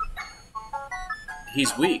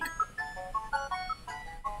 He's weak.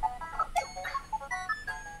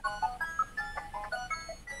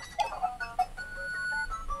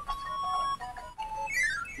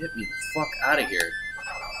 Get me the fuck out of here.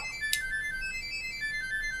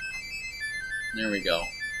 There we go.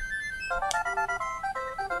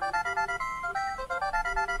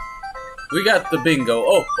 We got the bingo.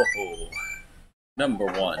 Oh, ho, ho. Number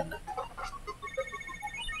 1.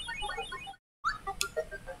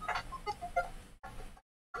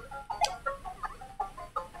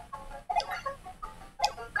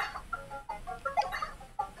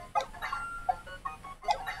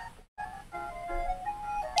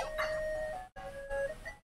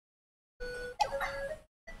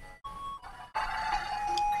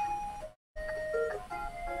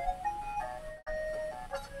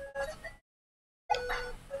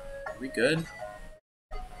 We good?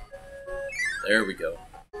 There we go.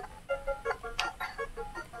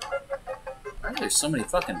 Why are there so many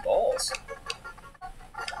fucking balls?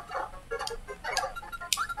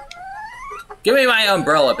 Give me my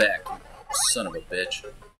umbrella back, you son of a bitch.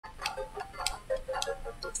 Get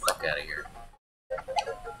the fuck out of here.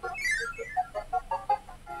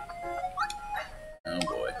 Oh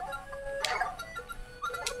boy.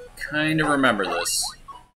 Kinda remember this.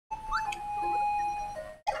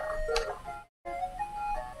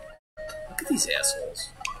 These assholes.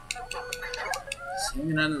 Just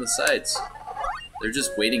hanging onto the sides. They're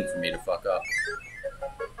just waiting for me to fuck up.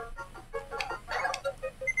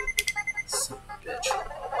 Son of a bitch.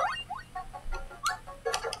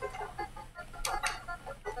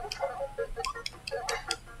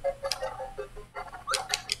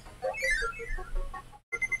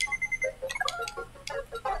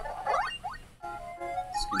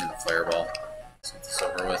 Let's give me the fireball. Let's get this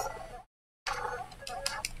over with.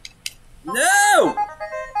 No!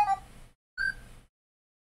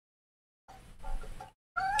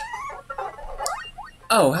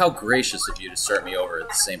 Oh, how gracious of you to start me over at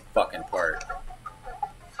the same fucking part.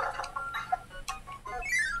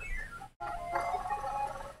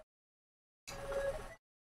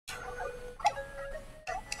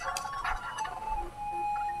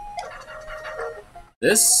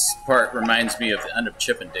 This part reminds me of the end of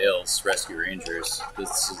Chip and Dale's Rescue Rangers.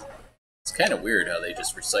 It's kind of weird how they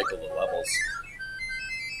just recycle the levels.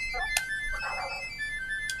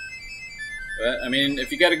 But, I mean,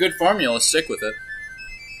 if you got a good formula, stick with it.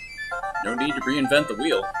 No need to reinvent the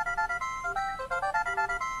wheel.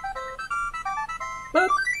 But...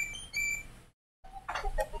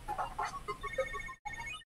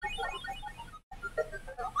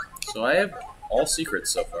 so I have all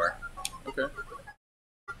secrets so far. Okay.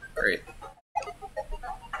 Great.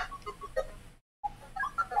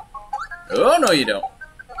 Oh, no you don't.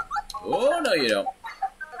 Oh, no you don't.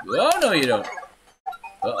 Oh, no you don't.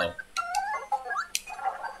 Uh-oh.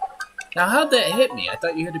 Now, how'd that hit me? I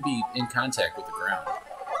thought you had to be in contact with the ground.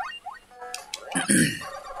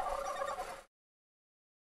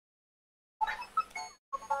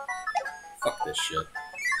 Fuck this shit.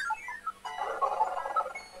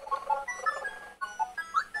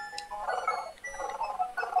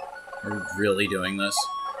 Are we really doing this?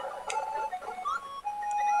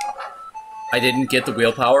 I didn't get the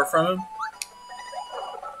wheel power from him?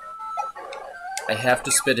 I have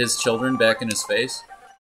to spit his children back in his face?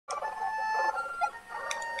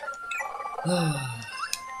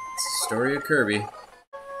 It's the story of Kirby.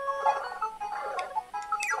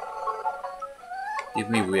 Give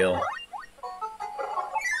me wheel.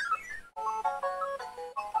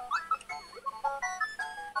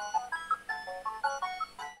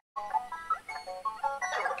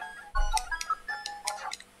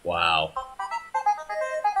 Wow.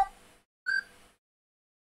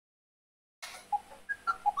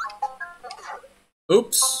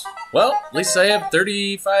 Oops. Well, at least I have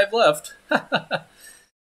 35 left.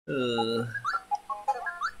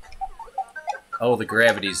 Oh, the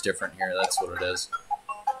gravity's different here. That's what it is.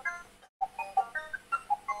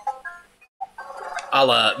 A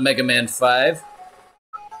la Mega Man 5.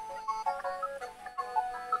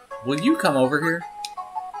 Will you come over here?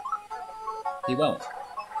 He won't.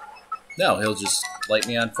 No, he'll just light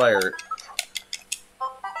me on fire.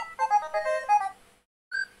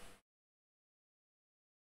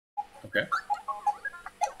 Okay.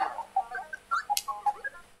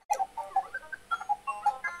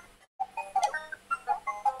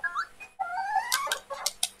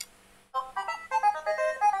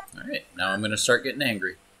 Alright, now I'm gonna start getting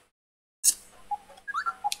angry.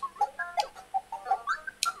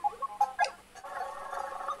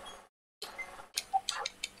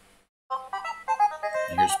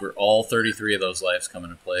 Here's where all 33 of those lives come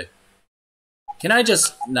into play. Can I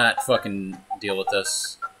just not fucking deal with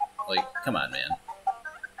this? Like, come on, man.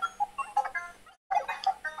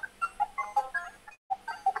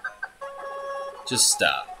 Just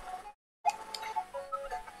stop.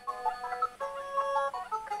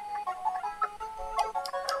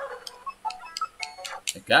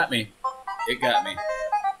 It got me. It got me.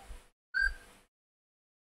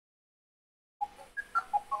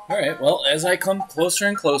 Alright, well, as I come closer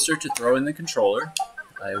and closer to throwing the controller,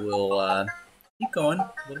 I will keep going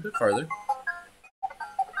a little bit farther.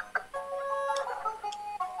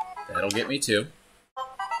 That'll get me too.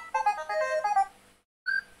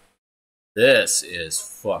 This is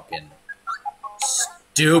fucking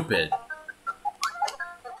stupid.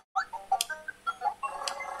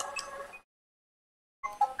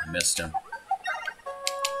 I missed him.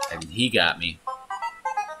 And he got me.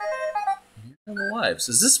 Here are the lives.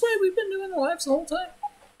 Is this why we've been doing the lives the whole time?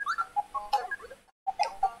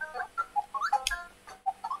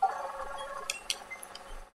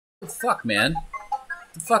 What the fuck, man?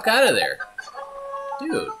 Get the fuck out of there.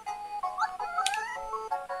 Dude.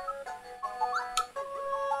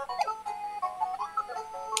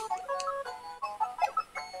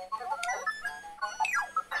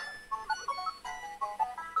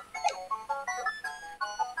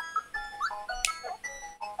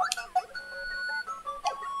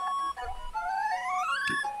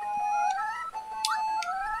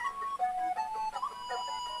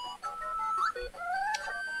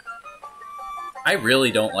 I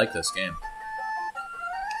really don't like this game.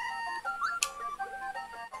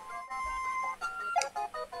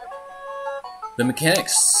 The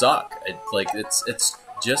mechanics suck. It's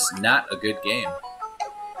just not a good game.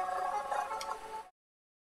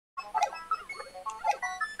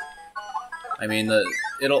 I mean,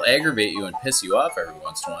 it'll aggravate you and piss you off every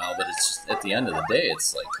once in a while, but it's just, at the end of the day,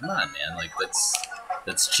 it's like, come on, man, like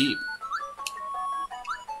that's cheap.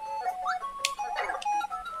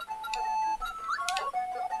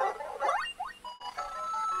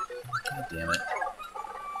 God damn it.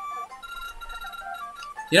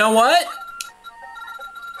 You know what?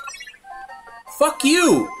 Fuck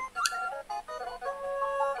you!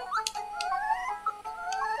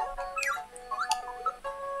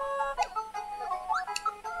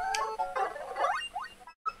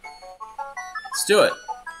 Let's do it.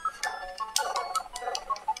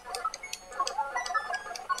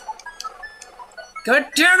 God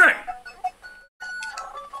damn it!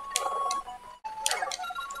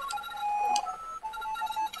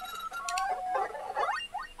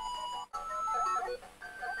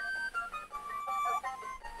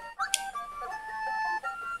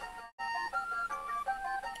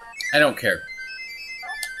 I don't care.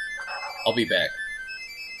 I'll be back.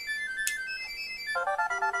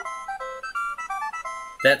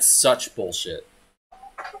 That's such bullshit.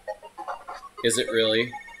 Is it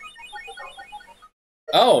really?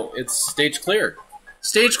 Oh, it's stage clear.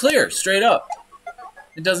 Stage clear, straight up.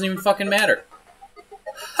 It doesn't even fucking matter.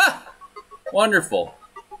 Ha! Wonderful.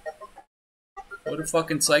 What a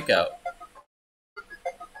fucking psych out.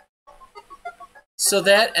 So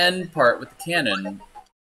that end part with the cannon...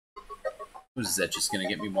 What is that, just gonna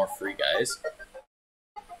get me more free guys?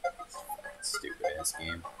 Stupid ass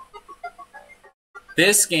game.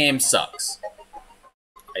 This game sucks.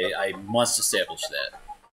 I must establish that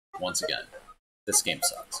once again. This game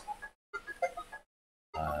sucks.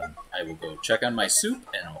 I will go check on my soup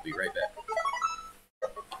and I'll be right back.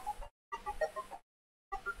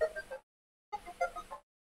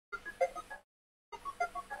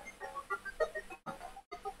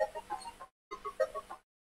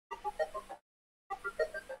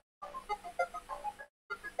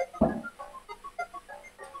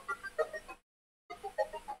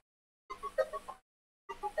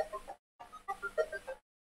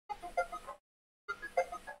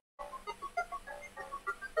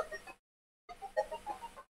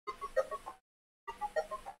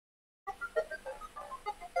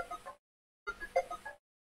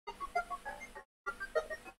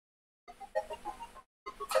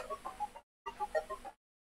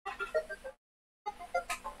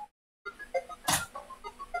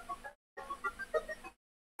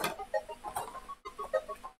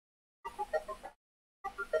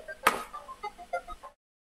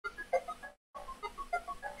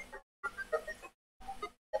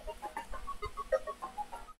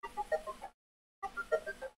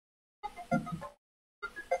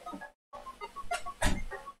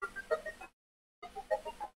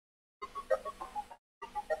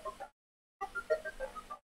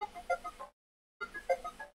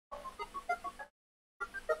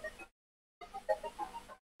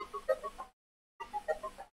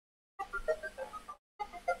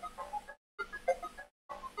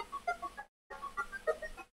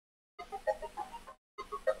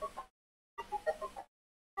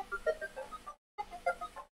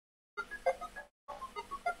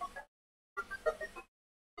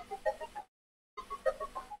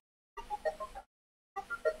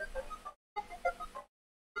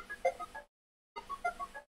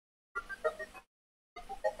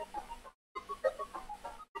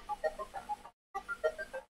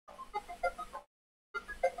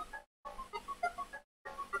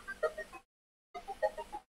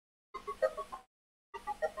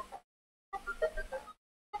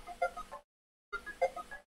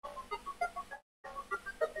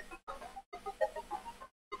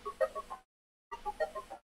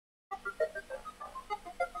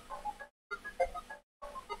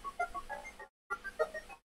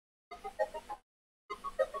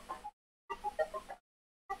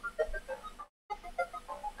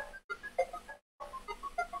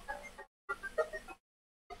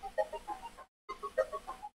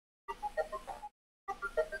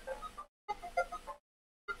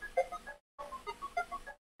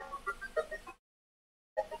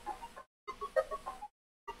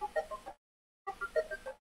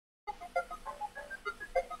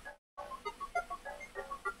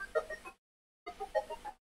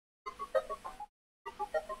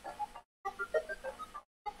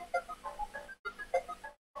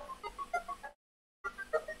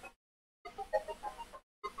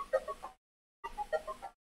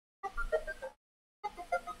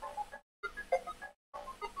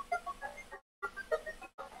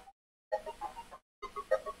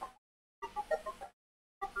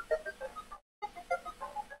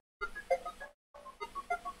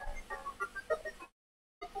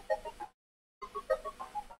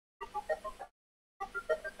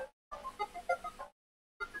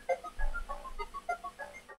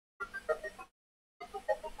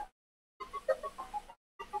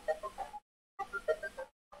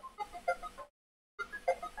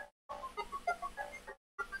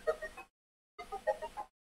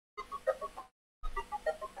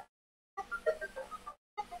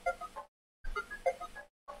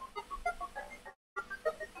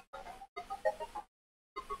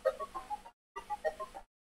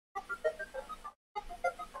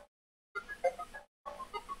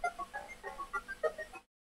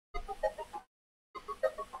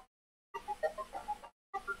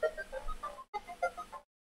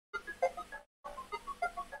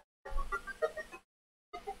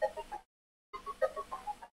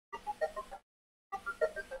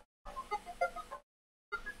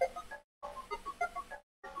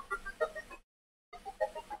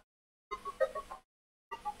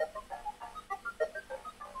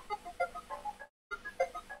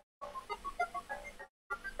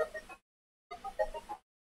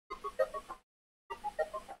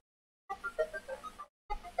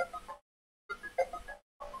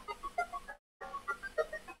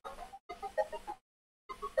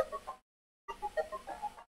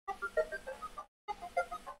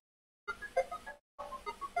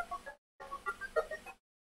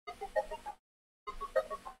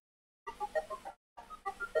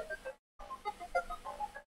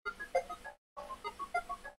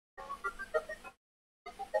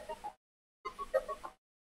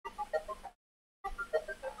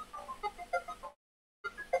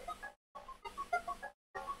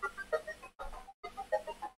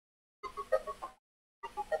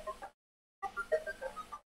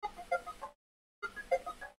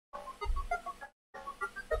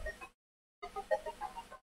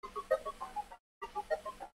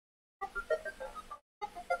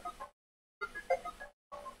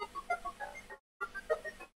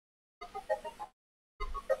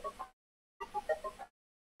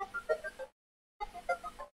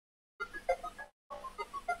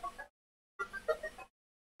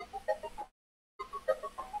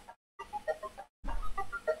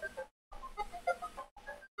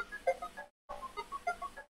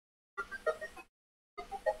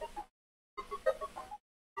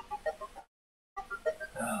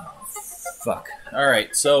 Fuck.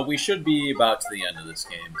 Alright, so we should be about to the end of this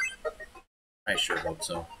game. I sure hope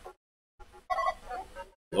so.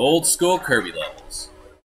 The old school Kirby levels.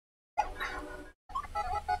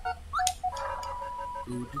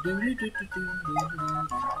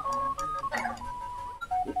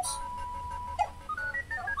 Oops.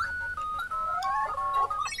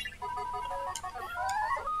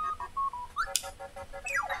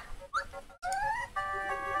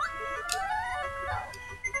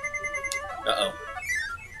 Uh-oh.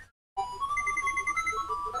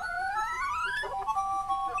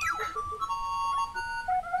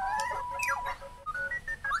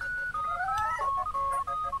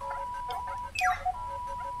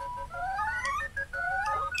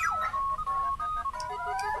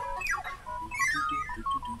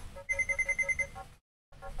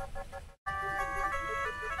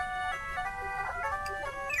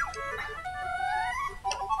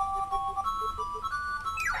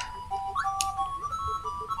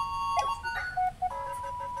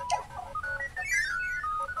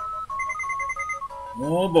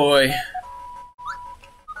 Oh boy.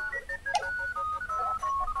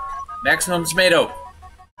 Maximum tomato.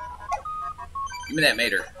 Give me that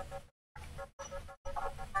mater.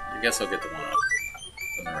 I guess I'll get the one up.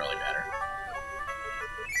 Doesn't really matter.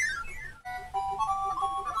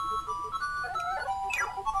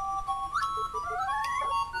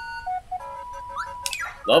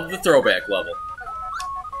 Love the throwback level.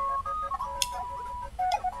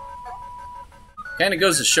 Kinda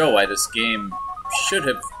goes to show why this game should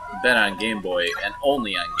have been on Game Boy, and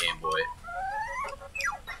only on Game Boy.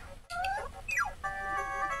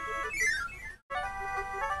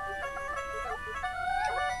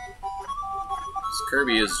 This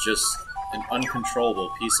Kirby is just an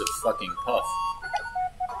uncontrollable piece of fucking puff.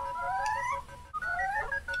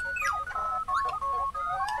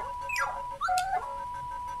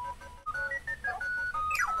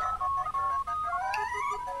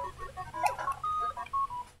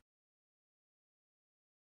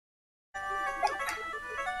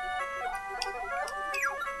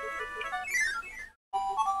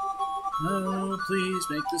 Oh, please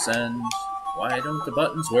make this end. Why don't the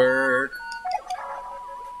buttons work?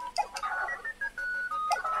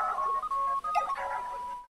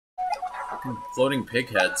 Fucking floating pig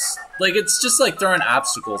heads. Like, it's just like throwing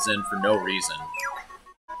obstacles in for no reason.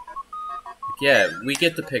 Like, yeah, we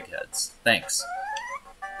get the pig heads. Thanks.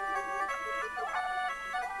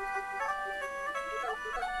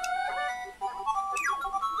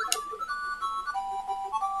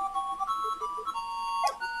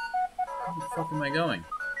 Where the fuck am I going?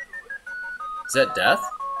 Is that death?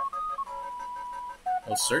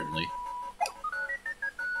 Oh, certainly.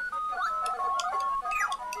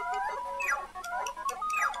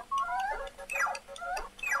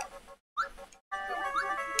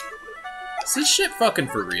 Is this shit fucking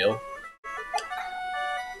for real?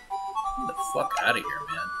 Get the fuck out of here,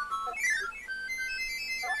 man.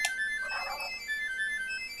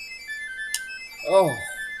 Oh.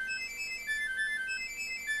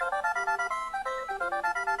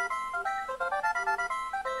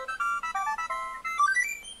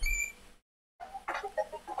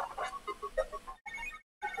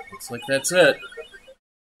 Looks like that's it.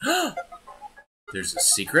 There's a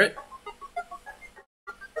secret?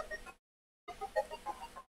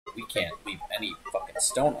 We can't leave any fucking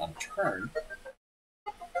stone unturned.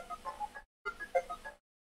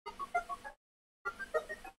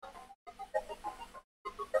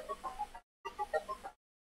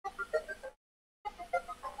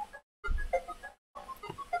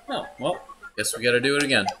 Oh, well, guess we gotta do it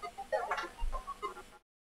again.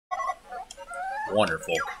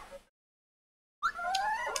 Wonderful.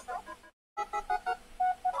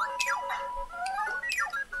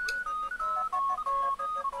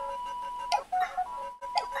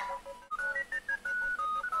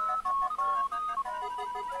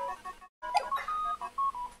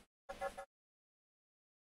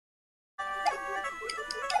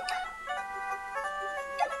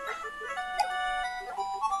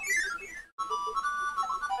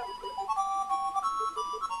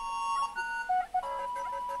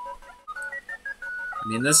 I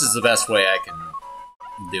mean, this is the best way I can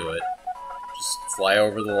do it. Just fly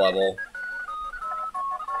over the level.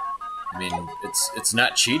 I mean, it's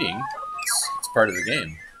not cheating. It's part of the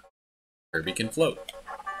game. Kirby can float.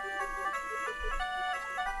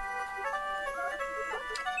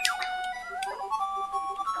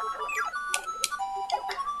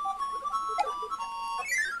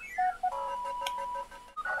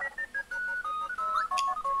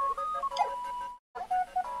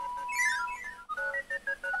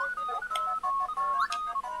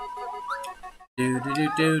 Do do do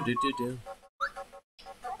do do do do.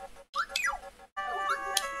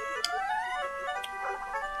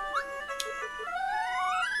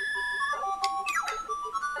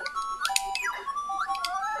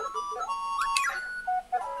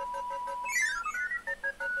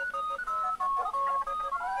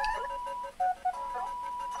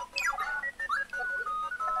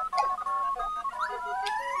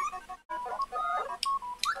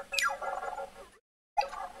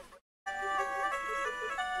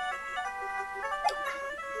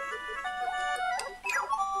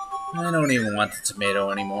 I don't even want the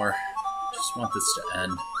tomato anymore. Just want this to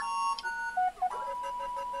end.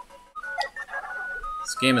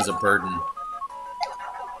 This game is a burden.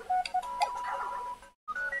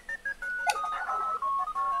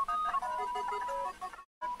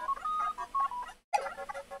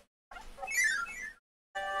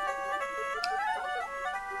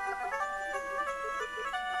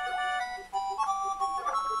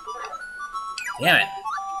 Damn it.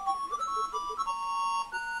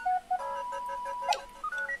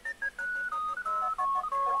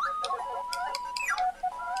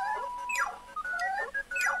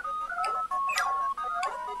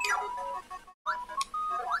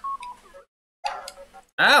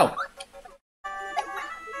 Ow!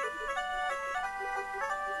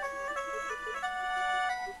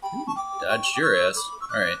 Ooh, dodged your ass.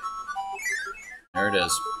 Alright. There it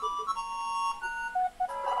is.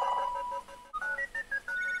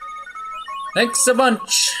 Thanks a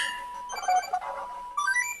bunch!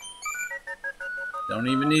 Don't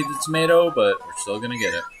even need the tomato, but we're still gonna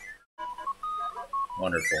get it.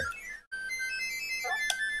 Wonderful.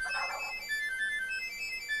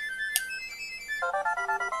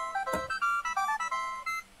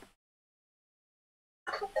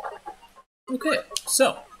 Okay,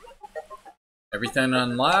 so everything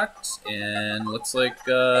unlocked, and looks like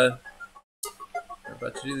we're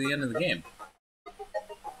about to do the end of the game.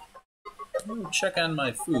 I'm gonna check on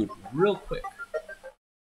my food real quick.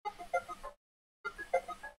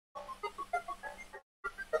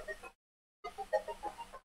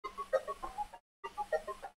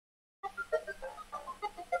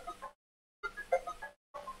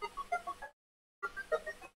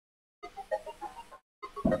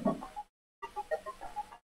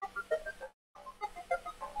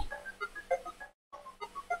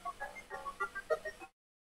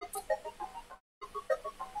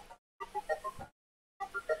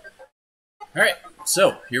 Alright,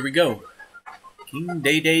 so here we go. King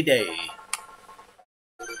Day Day Day.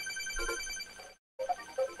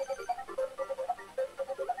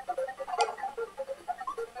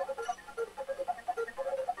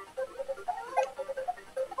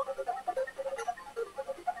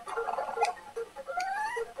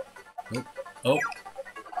 Oh, oh.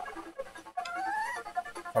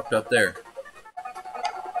 Fucked up there.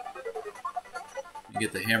 Let me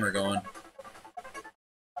get the hammer going.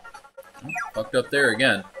 Fucked up there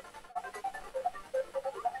again.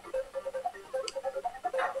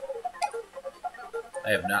 I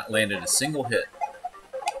have not landed a single hit.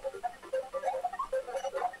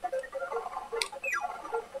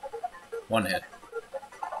 One hit.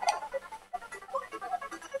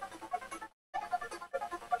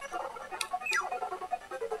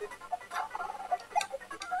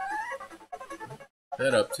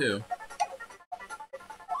 That up too.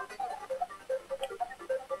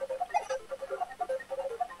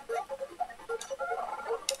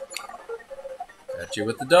 Got you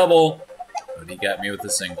with the double, but he got me with the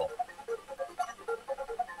single.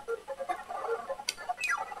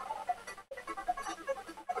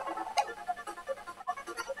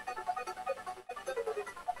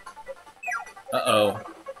 Uh-oh.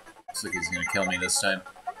 Looks like he's gonna kill me this time.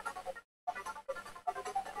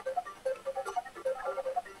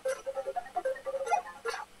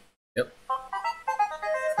 Yep.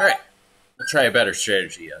 Alright. We'll try a better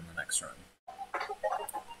strategy on the next run.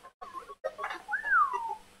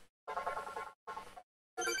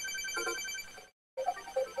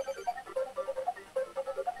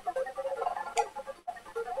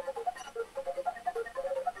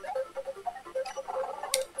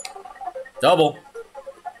 Double.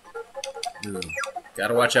 Ooh,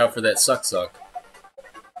 gotta watch out for that suck.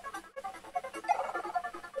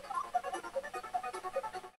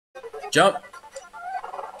 Jump.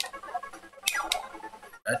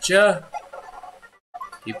 Gotcha.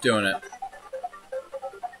 Keep doing it.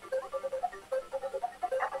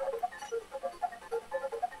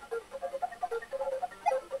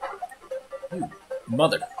 You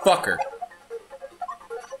motherfucker.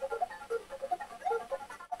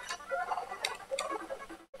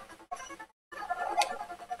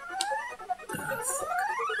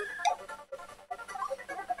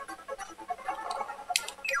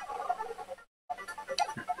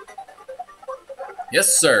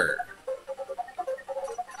 Yes, sir.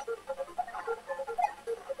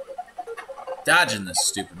 Dodging this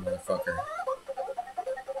stupid motherfucker.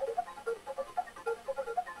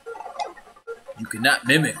 You cannot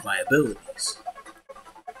mimic my abilities.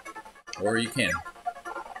 Or you can.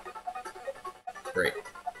 Great.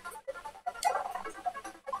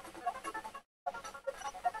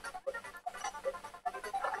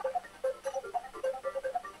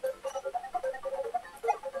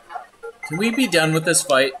 Can we be done with this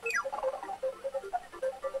fight?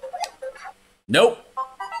 Nope.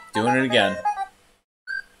 Doing it again.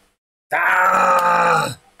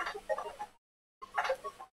 Ah!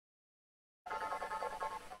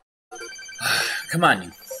 Come on,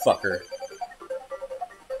 you fucker.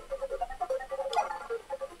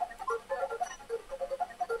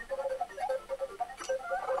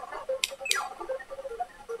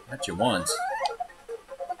 Got you once.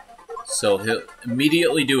 So he'll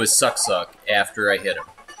immediately do his suck after I hit him.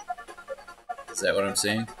 Is that what I'm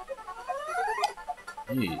saying?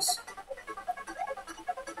 Jeez.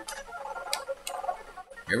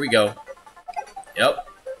 Here we go. Yep.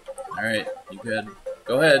 Alright, you good.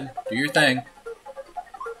 Go ahead, do your thing.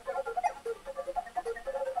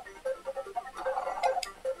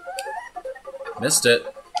 Missed it.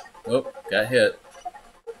 Oh, got hit.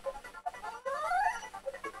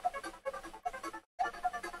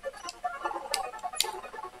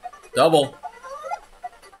 Double.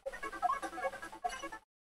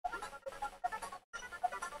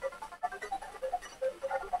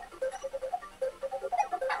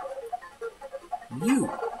 You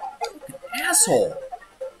fucking asshole.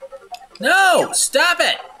 No! Stop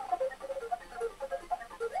it!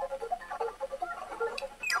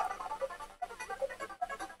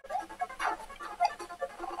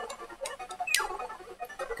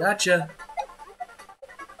 Gotcha.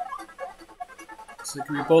 Looks like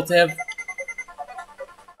we both have...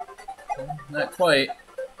 Not quite.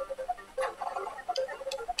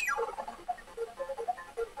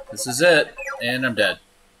 This is it, and I'm dead.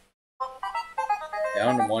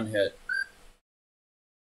 Down to one hit.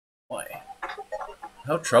 Why?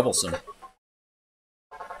 How troublesome.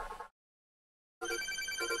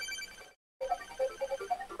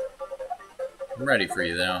 I'm ready for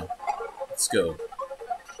you now. Let's go.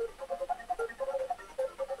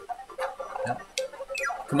 Yep.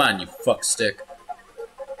 Come on, you fuck stick.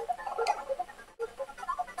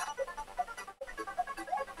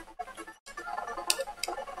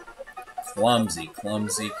 Clumsy,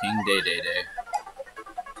 clumsy King Day Day Day.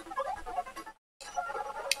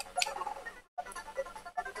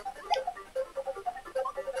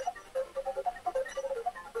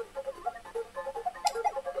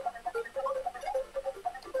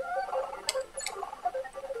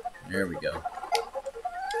 There we go.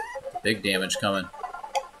 Big damage coming.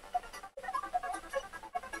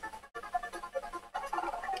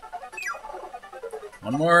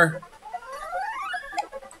 One more.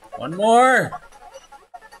 One more!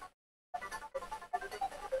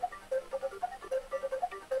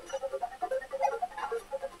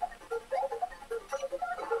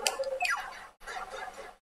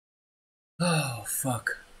 Oh,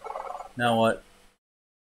 fuck. Now what?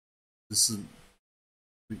 This is...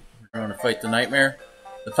 We're going to fight the nightmare?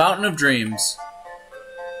 The Fountain of Dreams.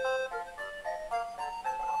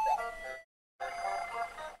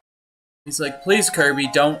 He's like, please, Kirby,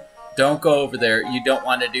 don't go over there. You don't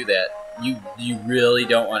want to do that. You really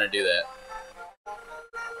don't want to do that.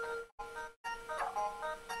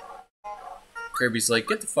 Kirby's like,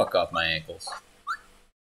 get the fuck off my ankles.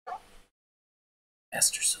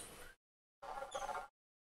 Master Sword.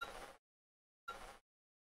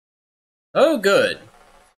 Oh, good.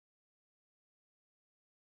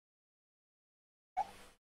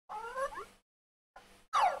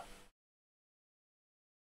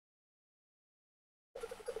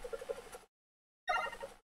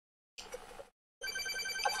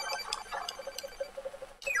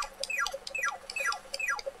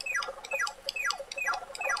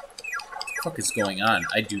 What the fuck is going on?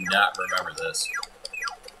 I do not remember this.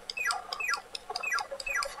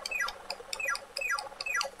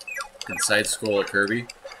 Can side scroll a Kirby?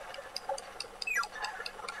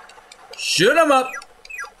 Shoot him up!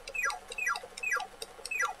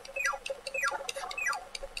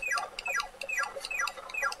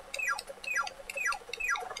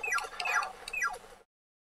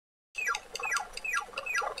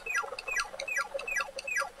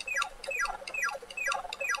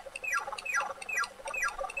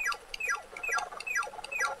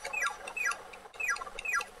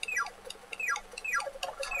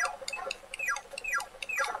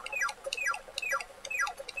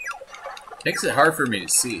 Makes it hard for me to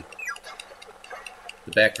see.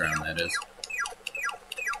 The background, that is.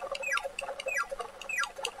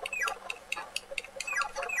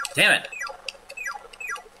 Damn it!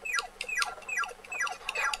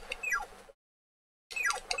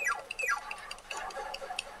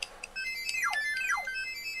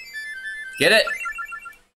 Get it?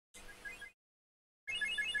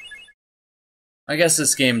 I guess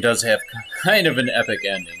this game does have kind of an epic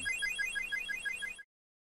ending.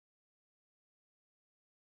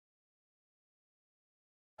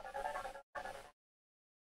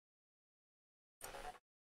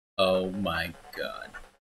 my god.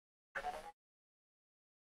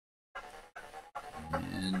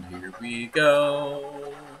 And here we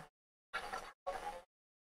go.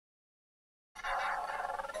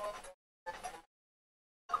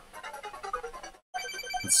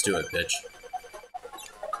 Let's do it, bitch.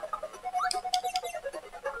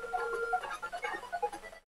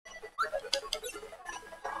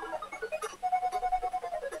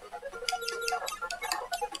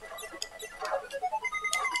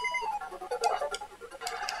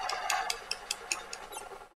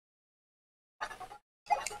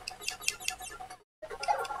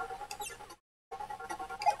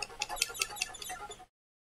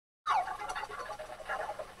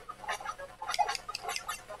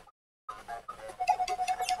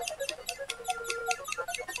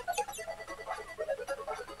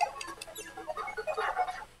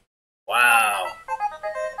 Wow.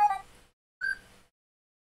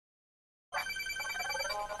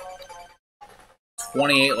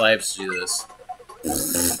 $28 lives to do this.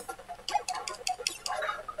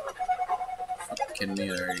 Fucking kidding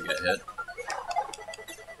me? I already got hit.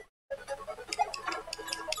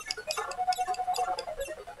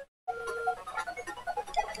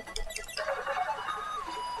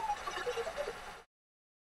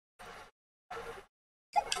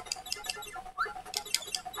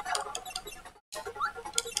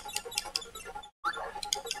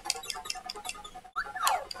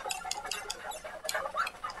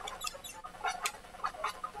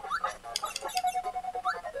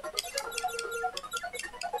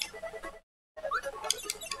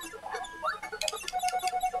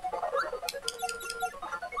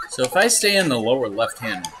 So if I stay in the lower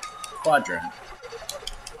left-hand quadrant,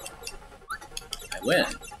 I win.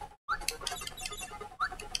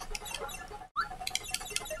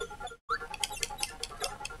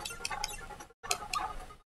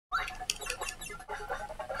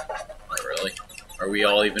 Oh, really? Are we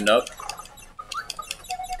all evened up?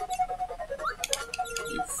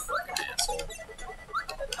 You fucking asshole.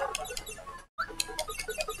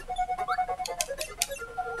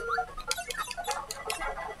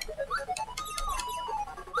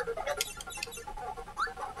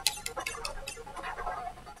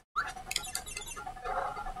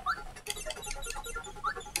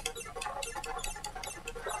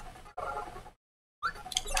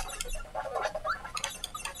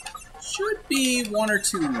 Should be one or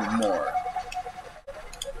two more.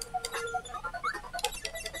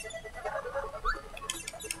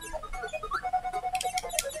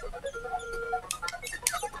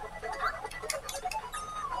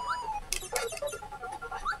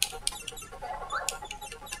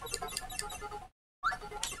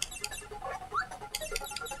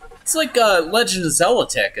 It's like Legend of Zelda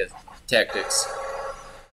tactics.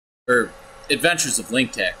 Or Adventures of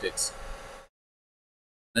Link tactics.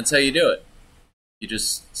 That's how you do it. You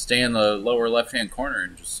just stay in the lower left-hand corner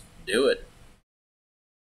and just do it.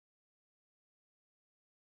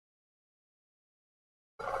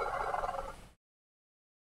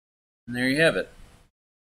 And there you have it.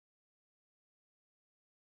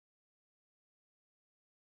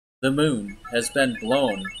 The moon has been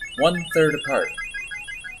blown 1/3 apart.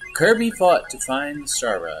 Kirby fought to find the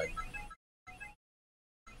Star Rod.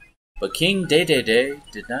 But King Dedede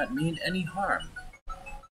did not mean any harm.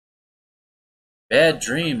 Bad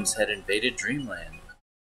dreams had invaded Dreamland.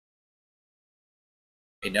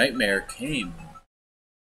 A nightmare came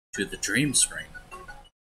to the Dream Spring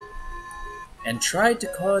and tried to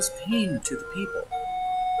cause pain to the people.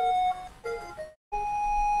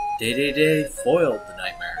 Dedede foiled the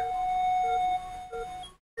nightmare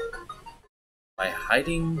by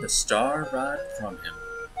hiding the Star Rod from him.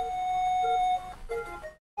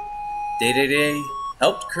 Dedede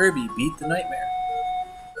helped Kirby beat the nightmare.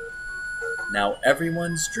 Now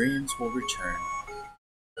everyone's dreams will return.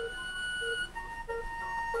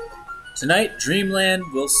 Tonight,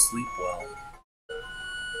 Dreamland will sleep well.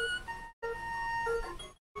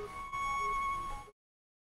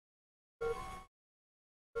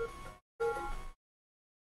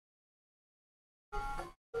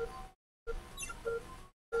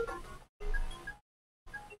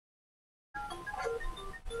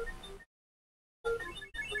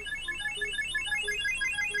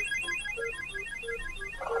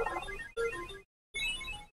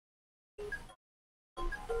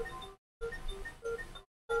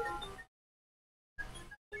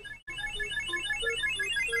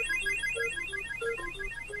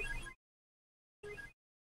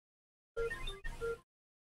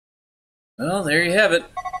 Well, there you have it.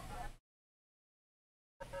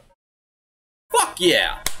 Fuck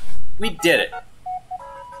yeah! We did it!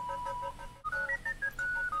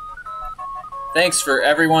 thanks for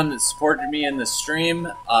everyone that supported me in this stream,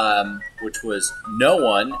 which was no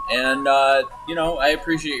one. And, you know, I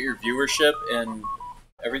appreciate your viewership and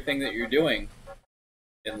everything that you're doing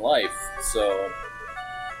in life. So,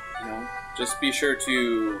 you know, just be sure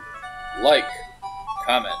to like,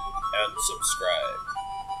 comment, and subscribe.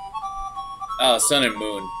 Oh, Sun and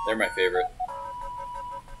Moon. They're my favorite.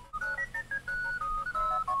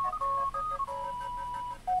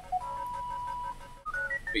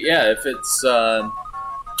 But yeah, if it's a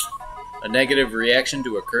negative reaction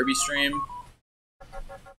to a Kirby stream,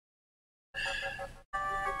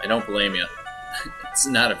 I don't blame you. It's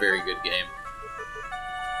not a very good game.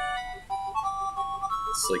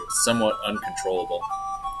 It's like somewhat uncontrollable.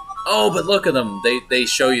 Oh, but look at them. They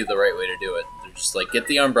show you the right way to do it. They're just like, get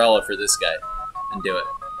the umbrella for this guy and do it.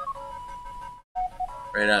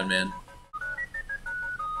 Right on, man.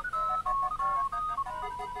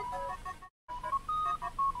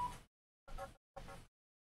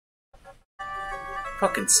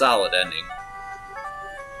 Fucking solid ending.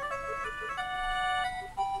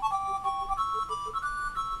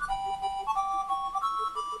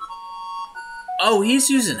 Oh, he's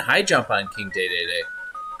using high jump on King Dedede.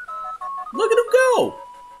 Look at him go!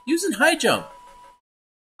 Using high jump.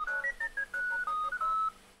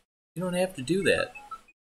 You don't have to do that.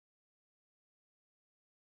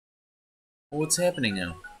 Well, what's happening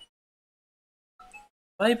now?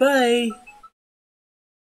 Bye-bye!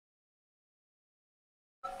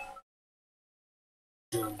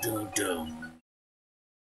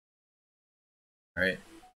 Alright.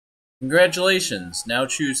 Congratulations! Now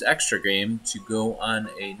choose extra game to go on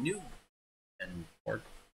a new and more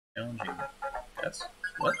challenging test.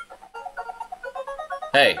 What?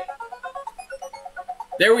 Hey.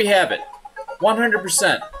 There we have it.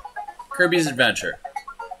 100% Kirby's Adventure.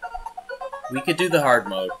 We could do the hard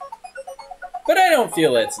mode. But I don't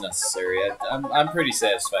feel it's necessary. I'm pretty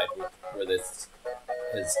satisfied with where this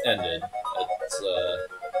has ended.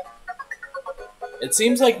 It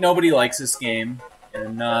seems like nobody likes this game.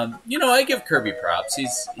 And, you know, I give Kirby props.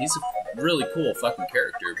 He's a really cool fucking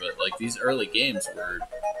character, but, like, these early games were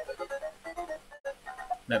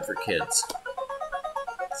meant for kids.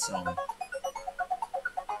 So,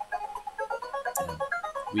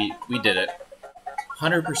 yeah, we did it.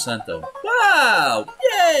 100% though. Wow!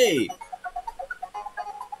 Yay!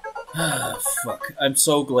 Ah, fuck. I'm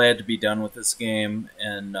so glad to be done with this game,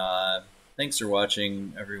 and, thanks for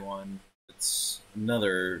watching, everyone. It's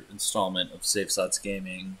another installment of Safe Slots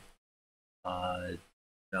Gaming. You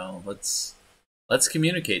know, let's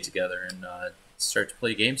communicate together and start to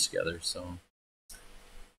play games together. So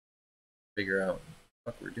figure out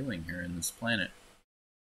what we're doing here in this planet.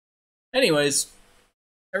 Anyways,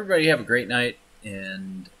 everybody have a great night,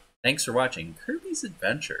 and thanks for watching Kirby's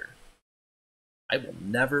Adventure. I will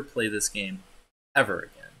never play this game ever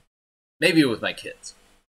again. Maybe with my kids.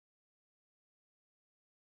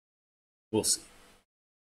 We'll see.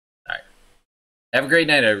 Alright. Have a great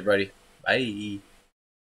night, everybody. Bye.